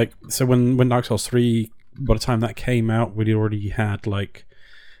nice that, like, so when Dark Souls 3, by the time that came out, we'd already had, like,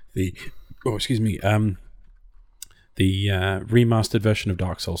 the remastered version of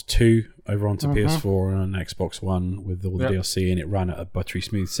Dark Souls 2 over onto PS4 and Xbox One with all the DLC, and it ran at a buttery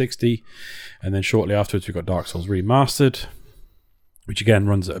smooth 60. And then shortly afterwards, we got Dark Souls Remastered, which again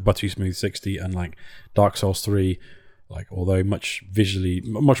runs at a buttery smooth 60, and like Dark Souls 3, like although much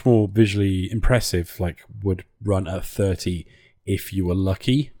more visually impressive, like would run at 30 if you were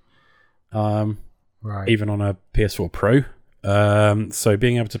lucky, even on a PS4 Pro. So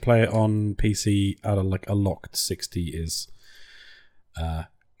being able to play it on PC at a locked 60 is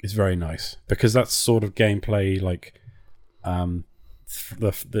very nice, because that's sort of gameplay, like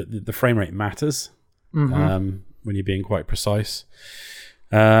the frame rate matters. When you're being quite precise.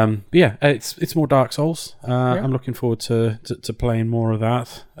 But yeah, it's more Dark Souls. I'm looking forward to playing more of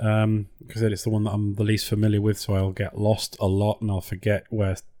that, because it's the one that I'm the least familiar with, so I'll get lost a lot and I'll forget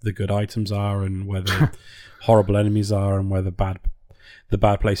where the good items are and where the horrible enemies are and where the bad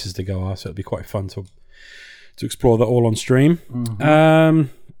places to go are, so it'll be quite fun to explore that all on stream.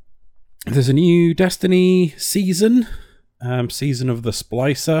 There's a new Destiny season, Season of the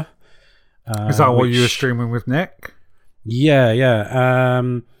Splicer. Is that what you were streaming with Nick? Yeah.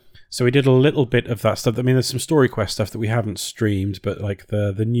 So we did a little bit of that stuff. I mean, there's some story quest stuff that we haven't streamed, but like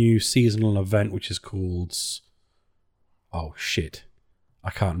the new seasonal event, which is called... Oh, shit.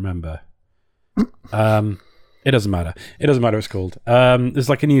 I can't remember. It doesn't matter. It doesn't matter what it's called. There's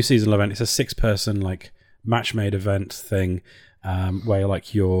like a new seasonal event. It's a 6-person like match-made event thing, where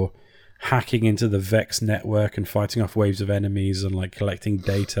like you're hacking into the Vex network and fighting off waves of enemies and like collecting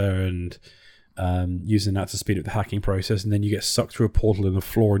data and using that to speed up the hacking process, and then you get sucked through a portal in the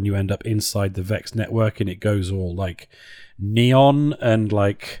floor and you end up inside the Vex network, and it goes all like neon and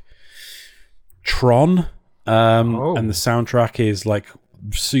like Tron, and the soundtrack is like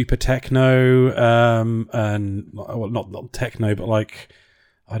super techno, and well, not techno, but like,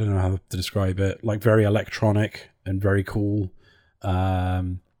 I don't know how to describe it, like very electronic and very cool.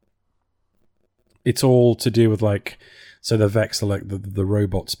 It's all to do with like, so the Vex are like the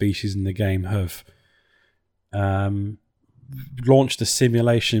robot species in the game have launched a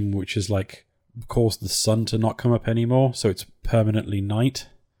simulation which has like caused the sun to not come up anymore, so it's permanently night.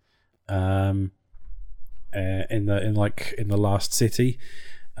 In the last city,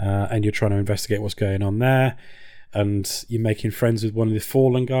 and you're trying to investigate what's going on there, and you're making friends with one of the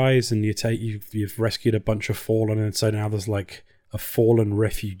fallen guys, and you've rescued a bunch of fallen, and so now there's like a fallen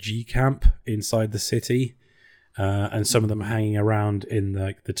refugee camp inside the city, and some of them are hanging around in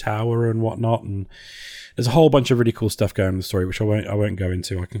the tower and whatnot, and there's a whole bunch of really cool stuff going on in the story, which I won't go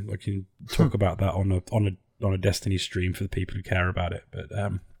into. I can talk about that on a Destiny stream for the people who care about it, but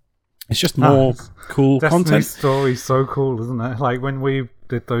it's just more cool Destiny's content. Story's so cool, isn't it? Like when we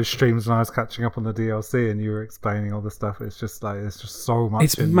did those streams when I was catching up on the DLC and you were explaining all the stuff, it's just like there's just so much.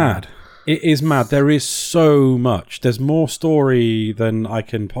 It's mad. It is mad. There is so much. There's more story than I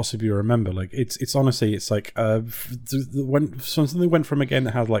can possibly remember. Like it's honestly, it's like when something went from a game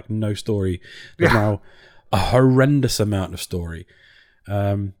that had like no story, there's now a horrendous amount of story.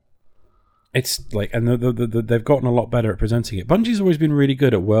 It's like, and they've gotten a lot better at presenting it. Bungie's always been really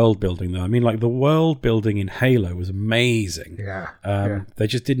good at world building, though. I mean, like the world building in Halo was amazing. They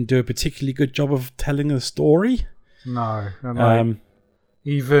just didn't do a particularly good job of telling the story. No, and like,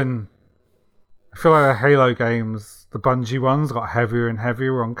 even I feel like the Halo games, the Bungie ones, got heavier and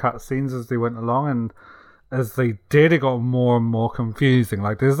heavier on cutscenes as they went along, and as they did, it got more and more confusing.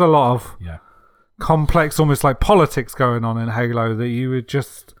 Like there's a lot of complex, almost like politics going on in Halo that you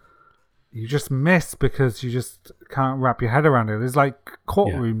just miss because you just can't wrap your head around it. There's like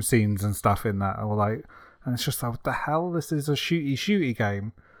courtroom scenes and stuff in that, or like, and it's just like, what the hell? This is a shooty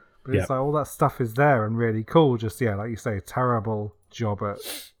game, but it's like all that stuff is there and really cool. Just like you say, terrible job at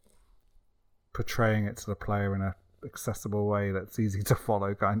portraying it to the player in a accessible way that's easy to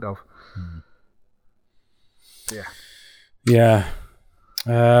follow, kind of. Yeah.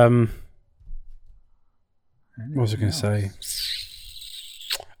 What was I going to say?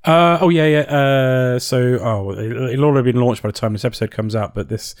 So, it'll already been launched by the time this episode comes out, but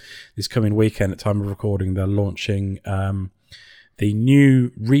this coming weekend, at time of recording, they're launching the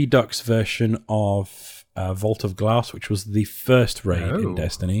new Redux version of Vault of Glass, which was the first raid in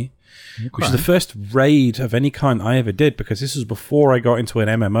Destiny. Okay. Which is the first raid of any kind I ever did, because this was before I got into an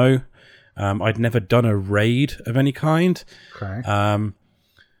MMO. I'd never done a raid of any kind. Okay.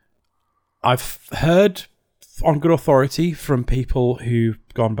 I've heard on good authority from people who've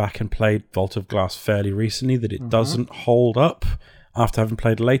gone back and played Vault of Glass fairly recently that it doesn't hold up after having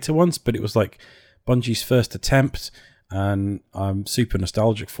played later ones, but it was like Bungie's first attempt, and I'm super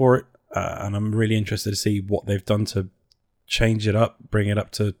nostalgic for it, and I'm really interested to see what they've done to change it up, bring it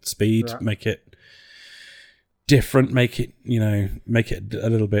up to speed, make it different, make it a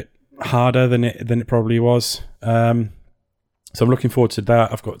little bit harder than it probably was. So I'm looking forward to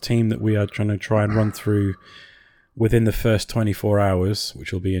that. I've got a team that we are trying and run through within the first 24 hours,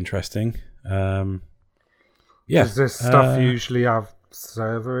 which will be interesting. Does this stuff usually have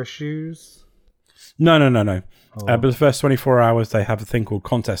server issues? No. But the first 24 hours, they have a thing called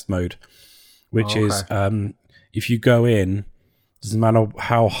contest mode, which is if you go in, doesn't matter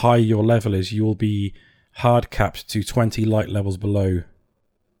how high your level is, you will be hard capped to 20 light levels below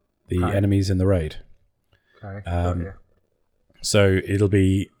the enemies in the raid. Okay. So it'll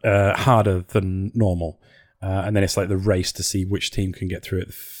be harder than normal. And then it's like the race to see which team can get through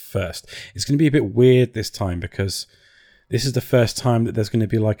it first. It's going to be a bit weird this time, because this is the first time that there's going to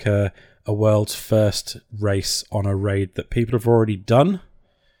be like a world's first race on a raid that people have already done.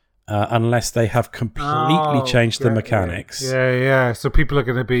 Unless they have completely changed the mechanics. Yeah. So people are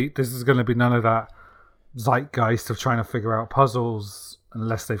going to be... This is going to be none of that zeitgeist of trying to figure out puzzles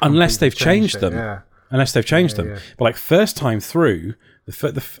unless they've changed them. Yeah. Unless they've changed them. But like first time through,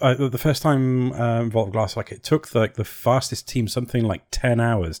 the first time Vault of Glass, like it took the fastest team something like 10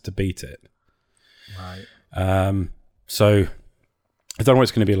 hours to beat it. Right. So I don't know what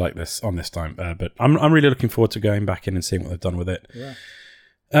it's going to be like this time, but I'm really looking forward to going back in and seeing what they've done with it. Yeah.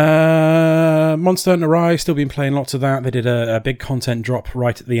 Monster Hunter Rise, still been playing lots of that. They did a big content drop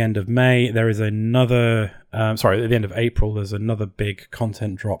right at the end of May. There is another, at the end of April, there's another big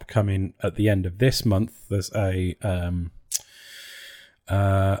content drop coming at the end of this month. There's a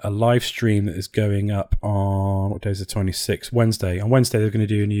live stream that is going up on, what day is it, 26th? Wednesday. On Wednesday, they're going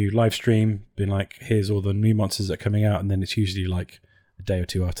to do a new live stream, being like, here's all the new monsters that are coming out, and then it's usually like a day or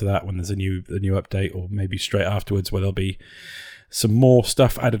two after that when there's a new update, or maybe straight afterwards where there'll be some more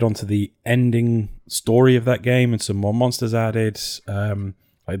stuff added onto the ending story of that game and some more monsters added.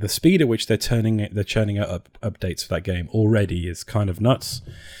 Like the speed at which they're churning out updates for that game already is kind of nuts.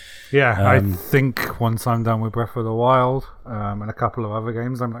 Yeah, I think once I'm done with Breath of the Wild and a couple of other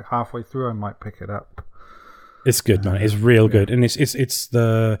games, I'm like halfway through, I might pick it up. It's good, man. It's real good, and it's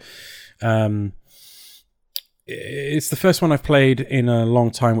the first one I've played in a long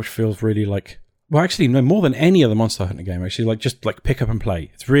time, which feels really like. Well, actually, no, more than any other Monster Hunter game, actually, just pick up and play.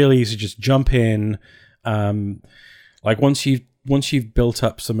 It's really easy to just jump in. Like once you've built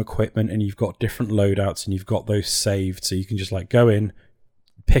up some equipment and you've got different loadouts and you've got those saved, so you can just like go in,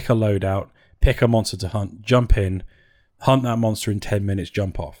 pick a loadout, pick a monster to hunt, jump in, hunt that monster in 10 minutes,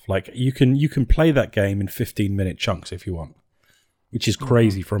 jump off. Like you can play that game in 15-minute chunks if you want, which is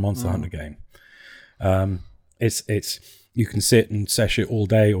crazy for a Monster Hunter game. It's you can sit and sesh it all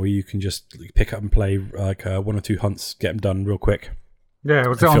day, or you can just pick up and play like one or two hunts, get them done real quick.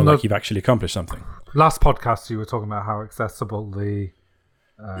 Yeah, I feel like you've actually accomplished something. Last podcast, you were talking about how accessible the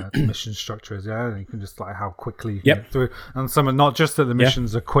mission structure is. Yeah, and you can just like how quickly you can get through, and some not just that the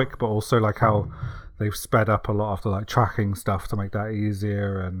missions are quick, but also like how they've sped up a lot of the like tracking stuff to make that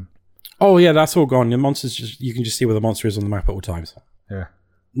easier. And that's all gone. The monsters you can just see where the monster is on the map at all times. Yeah,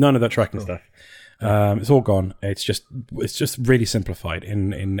 none of that tracking stuff. It's all gone. It's just really simplified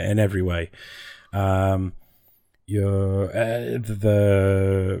in every way.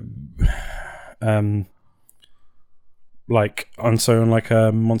 Like on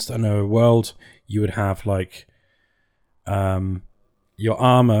a Monster Hunter World, you would have like your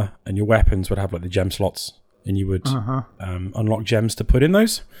armor and your weapons would have like the gem slots, and you would unlock gems to put in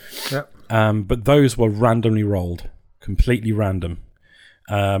those. Yep. But those were randomly rolled, completely random.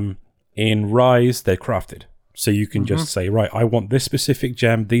 In Rise, they're crafted. So you can just say, right, I want this specific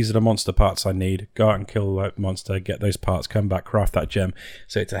gem. These are the monster parts I need. Go out and kill that monster, get those parts, come back, craft that gem.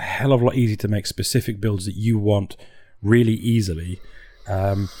 So it's a hell of a lot easier to make specific builds that you want really easily.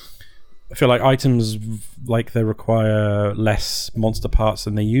 I feel like items, like, they require less monster parts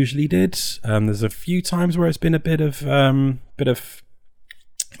than they usually did. There's a few times where it's been a bit of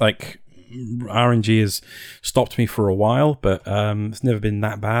like, RNG has stopped me for a while, but it's never been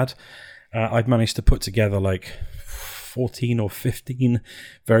that bad. I've managed to put together like 14 or 15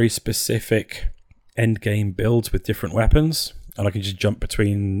 very specific endgame builds with different weapons, and I can just jump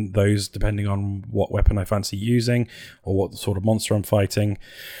between those depending on what weapon I fancy using or what sort of monster I'm fighting.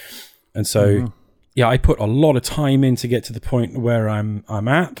 And so, yeah, I put a lot of time in to get to the point where I'm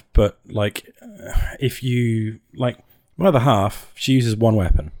at. But like, if you like, my other half, she uses one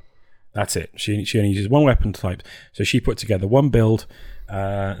weapon. That's it. She only uses one weapon type. So she put together one build.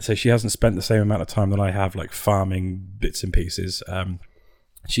 So she hasn't spent the same amount of time that I have, like, farming bits and pieces. And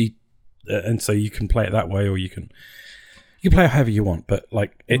so you can play it that way, or you can play it however you want. But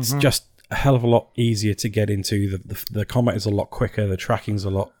like, it's just a hell of a lot easier to get into. The combat is a lot quicker. The tracking's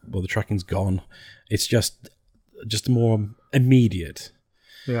the tracking's gone. It's just more immediate.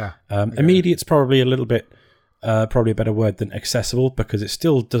 Yeah. Immediate's probably a little bit, probably a better word than accessible, because it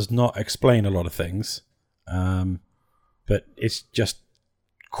still does not explain a lot of things. But it's just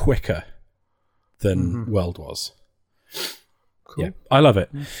quicker than World was. Cool. Yeah, I love it.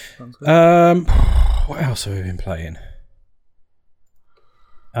 Sounds good. What else have we been playing?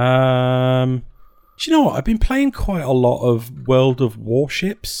 Do you know what? I've been playing quite a lot of World of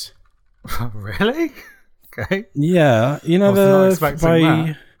Warships. Really? Okay. Yeah, you know, not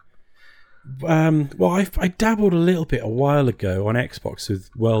expecting that. Well, I dabbled a little bit a while ago on Xbox with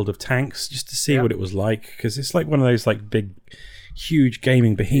World of Tanks, just to see what it was like, because it's like one of those like big, huge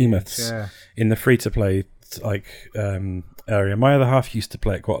gaming behemoths in the free-to-play like area. My other half used to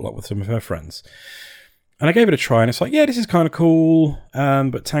play it quite a lot with some of her friends, and I gave it a try, and it's like, yeah, this is kind of cool,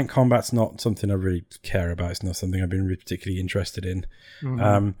 but tank combat's not something I really care about. It's not something I've been really particularly interested in.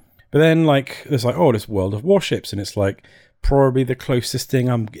 But then, like, there's like, oh, this World of Warships, and it's like probably the closest thing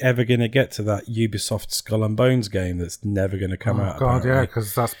I'm ever going to get to that Ubisoft Skull and Bones game that's never going to come out. Oh, God, yeah,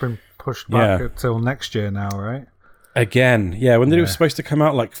 because that's been pushed back until next year now, right? Again, yeah, when it was supposed to come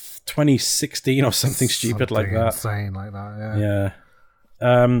out, like 2016 or something stupid like that. Insane like that,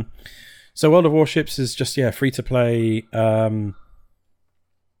 yeah. So World of Warships is just, free-to-play,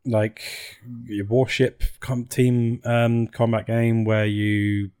 like, your warship team combat game where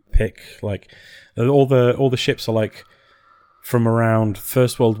you pick, like, all the ships are, like, from around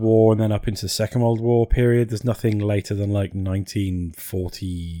First World War and then up into the Second World War period. There's nothing later than, like,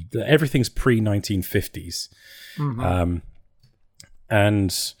 1940. Everything's pre-1950s.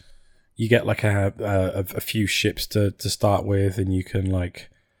 And you get, like, a few ships to start with, and you can, like,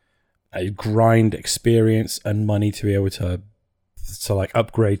 grind experience and money to be able to like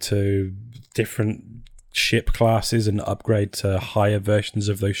upgrade to different ship classes and upgrade to higher versions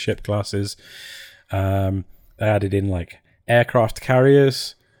of those ship classes. They added in like aircraft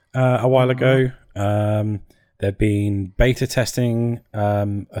carriers a while ago. They've been beta testing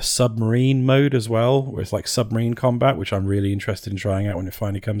a submarine mode as well, where it's like submarine combat, which I'm really interested in trying out when it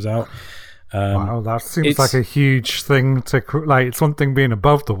finally comes out. Wow, that seems like a huge thing to like. It's one thing being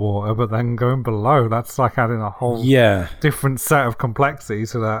above the water, but then going below, that's like adding a whole different set of complexity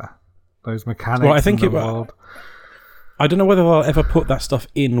to those mechanics. Well, I think world. I don't know whether they'll ever put that stuff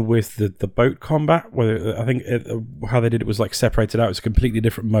in with the boat combat. Whether I think how they did it was like separated out. It's a completely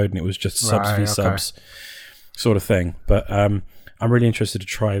different mode, and it was just subs v subs sort of thing. But I'm really interested to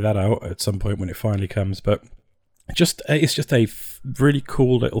try that out at some point when it finally comes. But it's just a really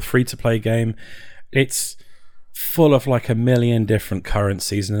cool little free-to-play game. It's full of like a million different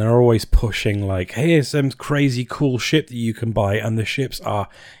currencies, and they're always pushing like, hey, here's some crazy cool ship that you can buy, and the ships are,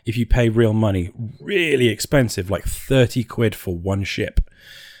 if you pay real money, really expensive, like 30 quid for one ship,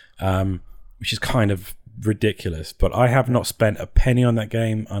 which is kind of ridiculous. But I have not spent a penny on that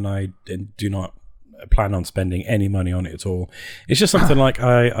game, and I do not plan on spending any money on it at all. It's just something like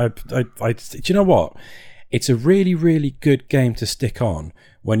do you know what? It's a really, really good game to stick on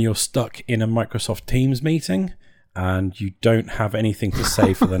when you're stuck in a Microsoft Teams meeting and you don't have anything to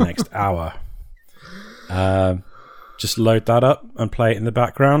say for the next hour. Just load that up and play it in the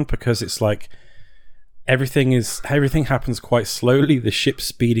background, because it's like everything happens quite slowly. The ship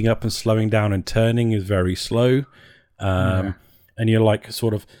speeding up and slowing down and turning is very slow. And you're like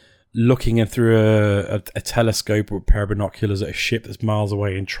sort of looking in through a telescope or a pair of binoculars at a ship that's miles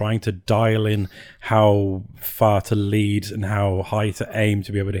away and trying to dial in how far to lead and how high to aim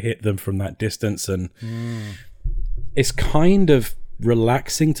to be able to hit them from that distance. And it's kind of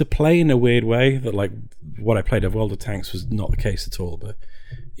relaxing to play in a weird way that, like, what I played of World of Tanks was not the case at all. But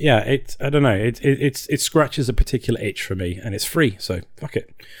yeah, I don't know, it scratches a particular itch for me, and it's free, so fuck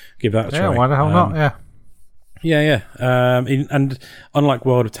it, give that a try. Yeah, why the hell not? Yeah. And unlike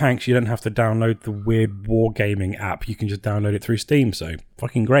World of Tanks, you don't have to download the weird wargaming app. You can just download it through Steam, so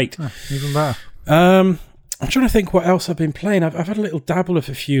fucking great. Even better. I'm trying to think what else I've been playing. I've had a little dabble of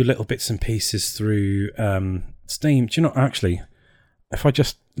a few little bits and pieces through Steam. Do you know, actually, let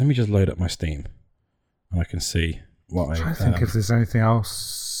me just load up my Steam and I can see what I think if there's anything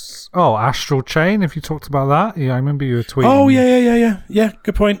else. Oh, Astral Chain, if you talked about that. Yeah, I remember you were tweeting. Oh, yeah,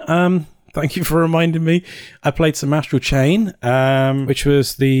 good point. Thank you for reminding me. I played some Astral Chain, which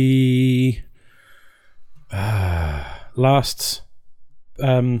was the last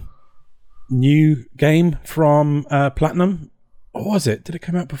new game from Platinum. Or was it? Did it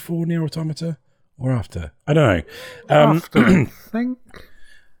come out before Nier Automata or after? I don't know. After, I think.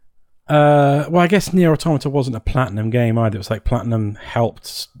 Well, I guess Nier Automata wasn't a Platinum game either. It was like Platinum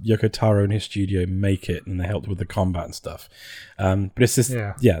helped Yoko Taro and his studio make it, and they helped with the combat and stuff. But it's just,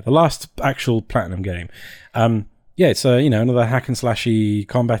 the last actual Platinum game. It's another hack and slashy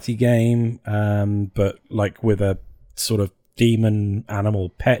combat-y game, but like with a sort of demon animal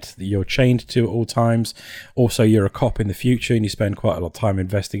pet that you're chained to at all times. Also, you're a cop in the future, and you spend quite a lot of time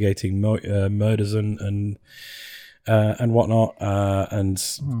investigating murders and whatnot, and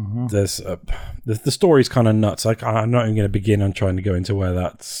there's the story's kind of nuts. Like, I'm not even going to begin on trying to go into where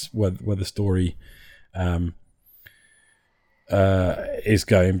the story is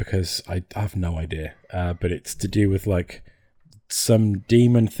going, because I have no idea. But it's to do with like some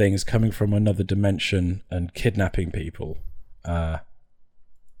demon things coming from another dimension and kidnapping people. That's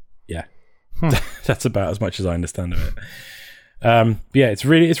about as much as I understand of it. It's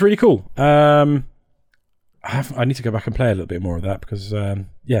really cool. I need to go back and play a little bit more of that, because I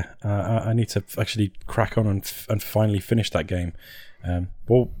need to actually crack on and finally finish that game.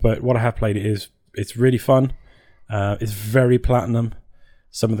 But what I have played it's really fun. It's very Platinum.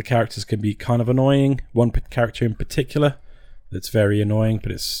 Some of the characters can be kind of annoying. One character in particular that's very annoying,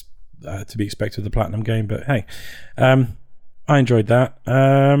 but it's to be expected with the Platinum game. But hey, I enjoyed that.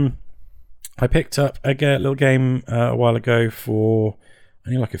 I picked up a little game a while ago for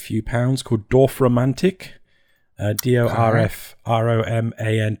only like a few pounds called Dorfromantik.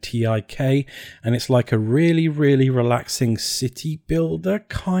 Dorfromantik, and it's like a really, really relaxing city builder,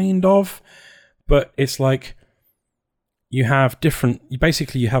 kind of, but it's like you have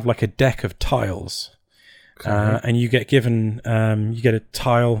like a deck of tiles, and you get given you get a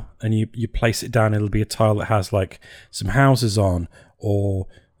tile and you place it down. It'll be a tile that has like some houses on, or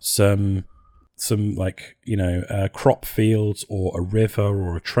some like, crop fields, or a river,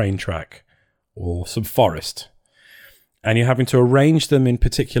 or a train track, or some forest. And you're having to arrange them in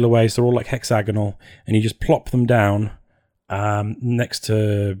particular ways. They're all like hexagonal, and you just plop them down next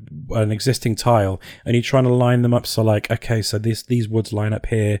to an existing tile, and you're trying to line them up. So like, okay, so these woods line up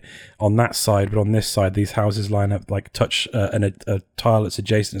here on that side, but on this side, these houses line up, like touch, and a tile that's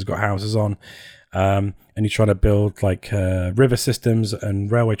adjacent has got houses on. And you're trying to build like river systems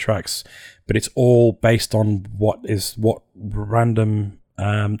and railway tracks, but it's all based on what random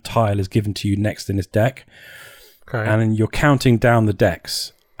tile is given to you next in this deck. Okay. And then you're counting down the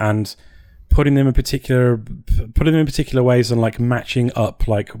decks and putting them in particular ways, and like matching up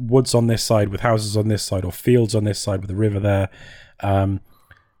like woods on this side with houses on this side, or fields on this side with a river there.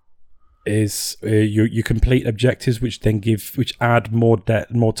 You complete objectives which add more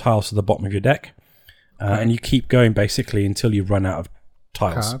tiles to the bottom of your deck, and you keep going basically until you run out of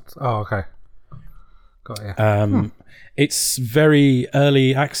tiles. Cards? Oh, okay. Got you. It's very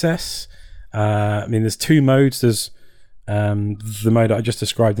early access. There's two modes. There's the mode I just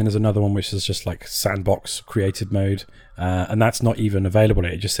described, and there's another one which is just like sandbox created mode, and that's not even available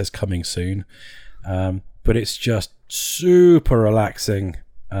yet. It just says coming soon. But it's just super relaxing.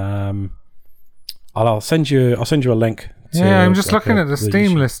 I'll send you a link. I'm just looking at the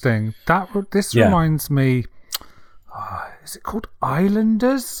Steam listing. This reminds me. Is it called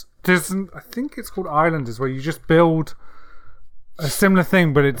Islanders? I think it's called Islanders, where you just build a similar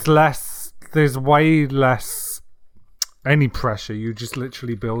thing, but it's less. There's way less any pressure. You just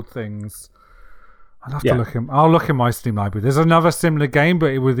literally build things. I'll look in my Steam library. There's another similar game,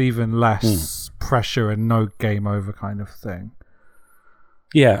 but it with even less pressure and no game over kind of thing.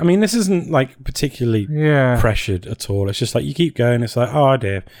 Yeah, I mean, this isn't like particularly pressured at all. It's just like you keep going. It's like, oh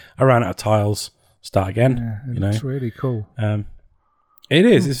dear, I ran out of tiles. Start again. Yeah, it's really cool. It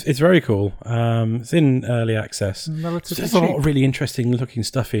is. It's very cool. It's in early access. There's a lot of really interesting looking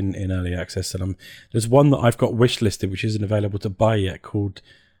stuff in early access, and there's one that I've got wishlisted which isn't available to buy yet called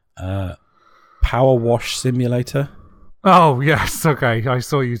Power Wash Simulator. Oh yes, okay. I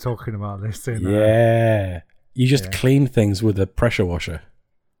saw you talking about this. You just clean things with a pressure washer.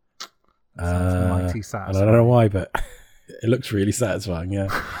 Sounds mighty satisfying. And I don't know why, but it looks really satisfying. Yeah.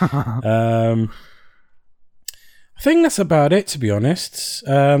 I think that's about it, to be honest.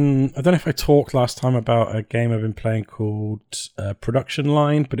 I don't know if I talked last time about a game I've been playing called Production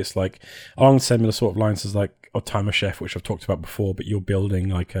Line, but it's like along similar sort of lines as like Timer Chef, which I've talked about before, but you're building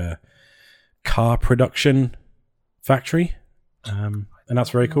like a car production factory, and that's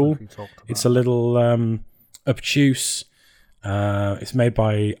very cool. It's a little obtuse. It's made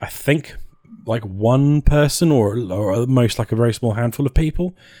by, I think, like one person or at most like a very small handful of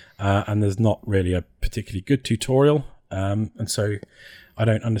people, and there's not really a particularly good tutorial, and so I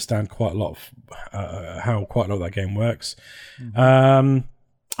don't understand quite a lot of how quite a lot of that game works.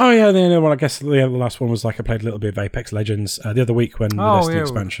 Oh yeah, the other one, I guess the last one was like I played a little bit of Apex Legends the other week when the Destiny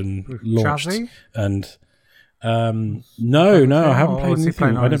expansion launched. Chazzy? And no, I haven't played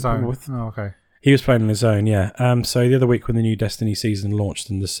anything. I don't. Okay. He was playing on his own, yeah. So the other week when the new Destiny season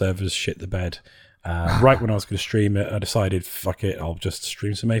launched and the servers shit the bed, right when I was going to stream it, I decided, fuck it, I'll just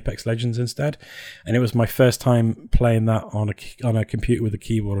stream some Apex Legends instead. And it was my first time playing that on a computer with a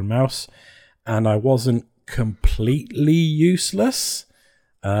keyboard and mouse, and I wasn't completely useless.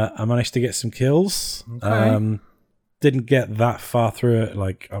 I managed to get some kills. Okay. Didn't get that far through it.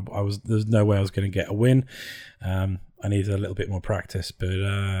 Like there's no way I was going to get a win. I needed a little bit more practice,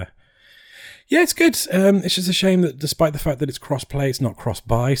 but. Yeah, it's good. It's just a shame that despite the fact that it's cross-play, it's not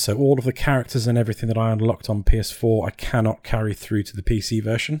cross-buy. So all of the characters and everything that I unlocked on PS4, I cannot carry through to the PC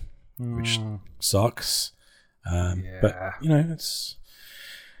version, which sucks. But you know, it's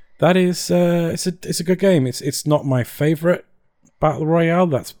a good game. It's not my favorite battle royale.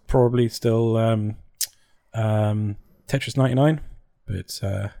 That's probably still Tetris 99, but it's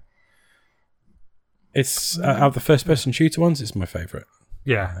out of the first-person shooter ones, it's my favorite.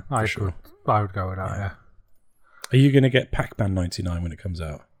 Yeah, I would go with that, yeah. Are you going to get Pac-Man 99 when it comes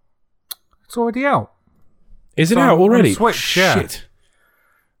out? It's already out. Is it out already? Switch, Shit.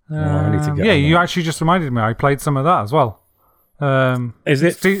 I need to get you actually just reminded me. I played some of that as well. Is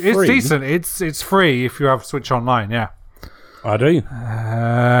it free? It's decent. It's free if you have Switch Online, yeah. I do.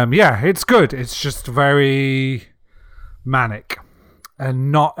 Yeah, it's good. It's just very manic.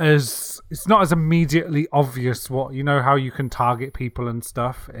 And it's not as immediately obvious what, you know, how you can target people and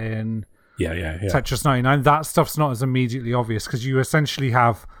stuff in Tetris 99. That stuff's not as immediately obvious because you essentially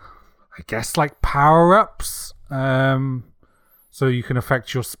have, I guess, like power-ups. So you can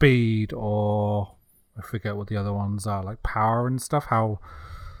affect your speed, or I forget what the other ones are, like power and stuff.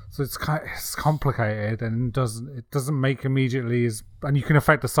 So it's complicated and it doesn't make immediately and you can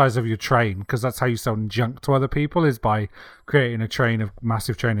affect the size of your train because that's how you sell junk to other people, is by creating a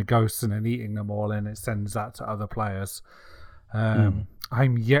massive train of ghosts and then eating them all, and it sends that to other players.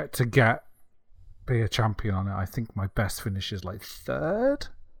 I'm yet to be a champion on it. I think my best finish is like 3rd.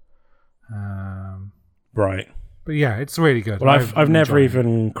 Right. But yeah, it's really good. Well, I've never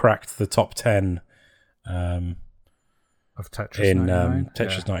even cracked the top 10. Of Tetris 99.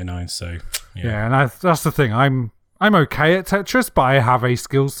 Tetris 99, so yeah, and that's the thing. I'm okay at Tetris, but I have a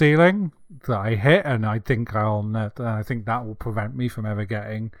skill ceiling that I hit, and I think that will prevent me from ever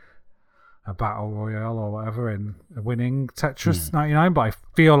getting a battle royale or whatever and winning Tetris 99. But I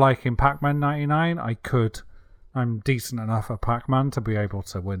feel like in Pac-Man 99, I'm decent enough at Pac-Man to be able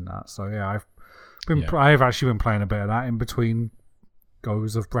to win that. So yeah, I've actually been playing a bit of that in between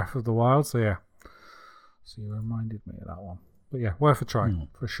goes of Breath of the Wild. So yeah. So you reminded me of that one. But yeah, worth a try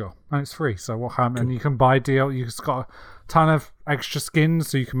for sure. And it's free, so what happened? And you can buy you've got a ton of extra skins,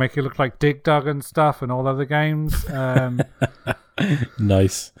 so you can make it look like Dig Dug and stuff and all other games.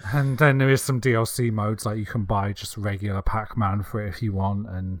 Nice. And then there is some DLC modes, like you can buy just regular Pac-Man for it if you want,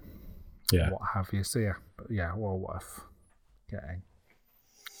 and what have you. So yeah, but yeah, well worth getting.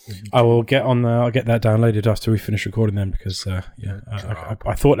 I'll get that downloaded after we finish recording then, because I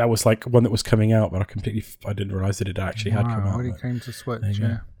thought that was like one that was coming out, but I didn't realise that it actually had come out. It already came to Switch,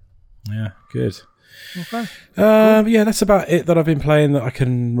 yeah. Yeah, good. Okay. Yeah, that's about it that I've been playing that I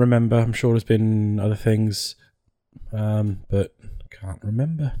can remember. I'm sure there's been other things, but I can't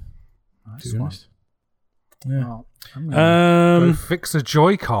remember. Nice to be honest. Yeah. Well, I'm gonna go fix a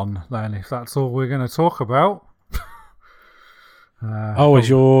Joy-Con then, if that's all we're going to talk about. Is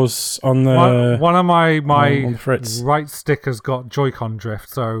yours on the... One of my on Fritz? right stick has got Joy-Con drift,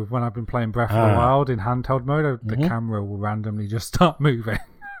 so when I've been playing Breath of the Wild in handheld mode, the camera will randomly just start moving.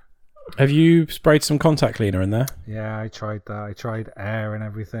 Have you sprayed some contact cleaner in there? Yeah, I tried that. I tried air and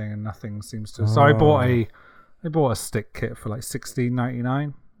everything, and nothing seems to... So I bought a stick kit for like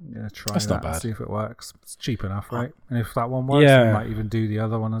 $16.99. Yeah, try That's that not bad. and see if it works. It's cheap enough, right? And if that one works, I might even do the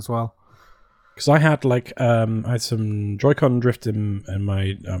other one as well. Because I had I had some Joy-Con drift in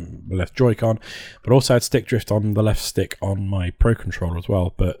my left Joy-Con, but also I had stick drift on the left stick on my Pro Controller as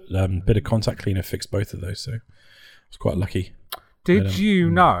well. But a bit of contact cleaner fixed both of those, so I was quite lucky. Did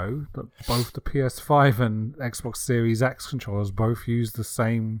you know that both the PS5 and Xbox Series X controllers both use the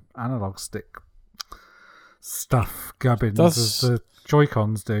same analog stick stuff gubbins as the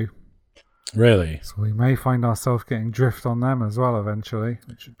Joy-Cons do? Really? So we may find ourselves getting drift on them as well eventually,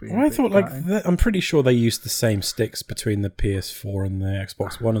 which would be. I thought I'm pretty sure they used the same sticks between the PS4 and the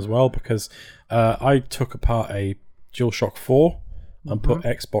Xbox One as well, because I took apart a DualShock 4 and put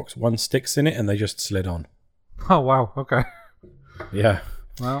Xbox One sticks in it, and they just slid on. Oh wow! Okay. Yeah.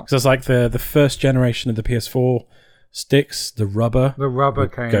 Well, because it's like the first generation of the PS4 sticks, the rubber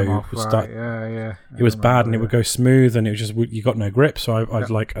came off. Right? Yeah. It was bad, and it would go smooth, and it was just you got no grip. So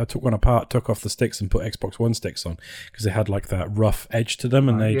I took one apart, took off the sticks, and put Xbox One sticks on because they had like that rough edge to them,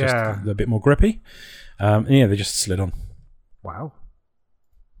 and they're a bit more grippy. And they just slid on. Wow.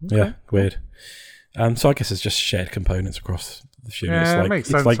 Okay, yeah, cool. Weird. So I guess it's just shared components across the few. Yeah, it makes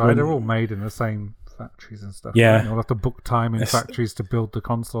sense. Right? They're all made in the same factories and stuff. Yeah, right? You'll have to book time in factories to build the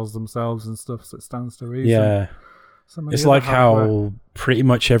consoles themselves and stuff. So it stands to reason. Yeah. It's like how pretty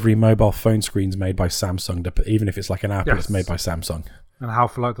much every mobile phone screen's made by Samsung, even if it's like an Apple, it's made by Samsung. And how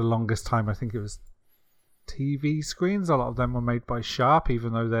for like the longest time, I think it was TV screens, a lot of them were made by Sharp,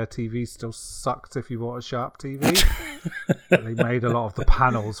 even though their TV still sucked if you bought a Sharp TV. They made a lot of the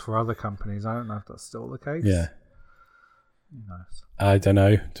panels for other companies. I don't know if that's still the case. Yeah. Nice. I don't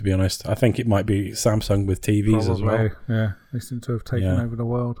know, to be honest. I think it might be Samsung with TVs as well. Yeah, they seem to have taken over the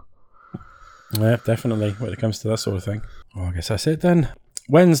world. Yeah, definitely, when it comes to that sort of thing. Well, I guess that's it then.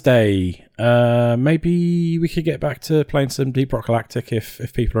 Wednesday, maybe we could get back to playing some Deep Rock Galactic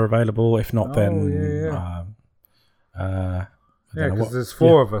if people are available. If not, then... because there's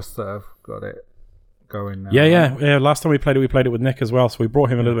four of us that have got it going now. Yeah. Last time we played it with Nick as well, so we brought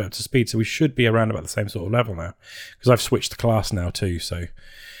him a little bit up to speed, so we should be around about the same sort of level now. Because I've switched the class now too, so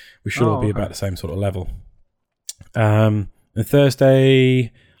we should all be about the same sort of level. And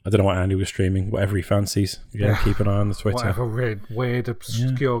Thursday... I don't know what Andy was streaming, whatever he fancies. Again, keep an eye on the Twitter. Whatever weird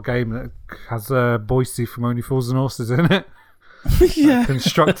obscure game that has Boise from Only Fools and Horses in it. Yeah.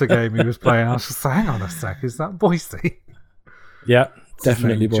 Constructor game he was playing. I was just like, hang on a sec, is that Boise? Yeah,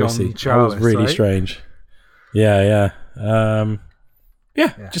 definitely Boise. That was really strange. Yeah.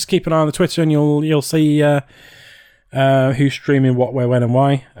 Just keep an eye on the Twitter and you'll see who's streaming what, where, when and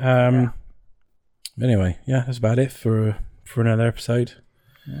why. Anyway, that's about it for another episode.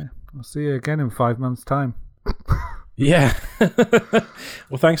 Yeah, I'll see you again in 5 months' time. Yeah.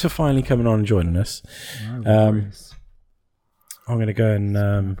 Well, thanks for finally coming on and joining us. No I'm going to go and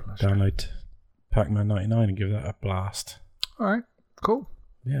download Pac-Man 99 and give that a blast. All right, cool.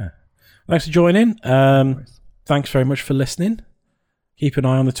 Yeah. Thanks for joining. Thanks very much for listening. Keep an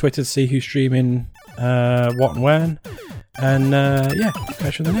eye on the Twitter to see who's streaming what and when. And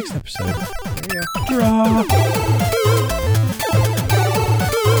catch you in the next episode. Yeah. Hurrah!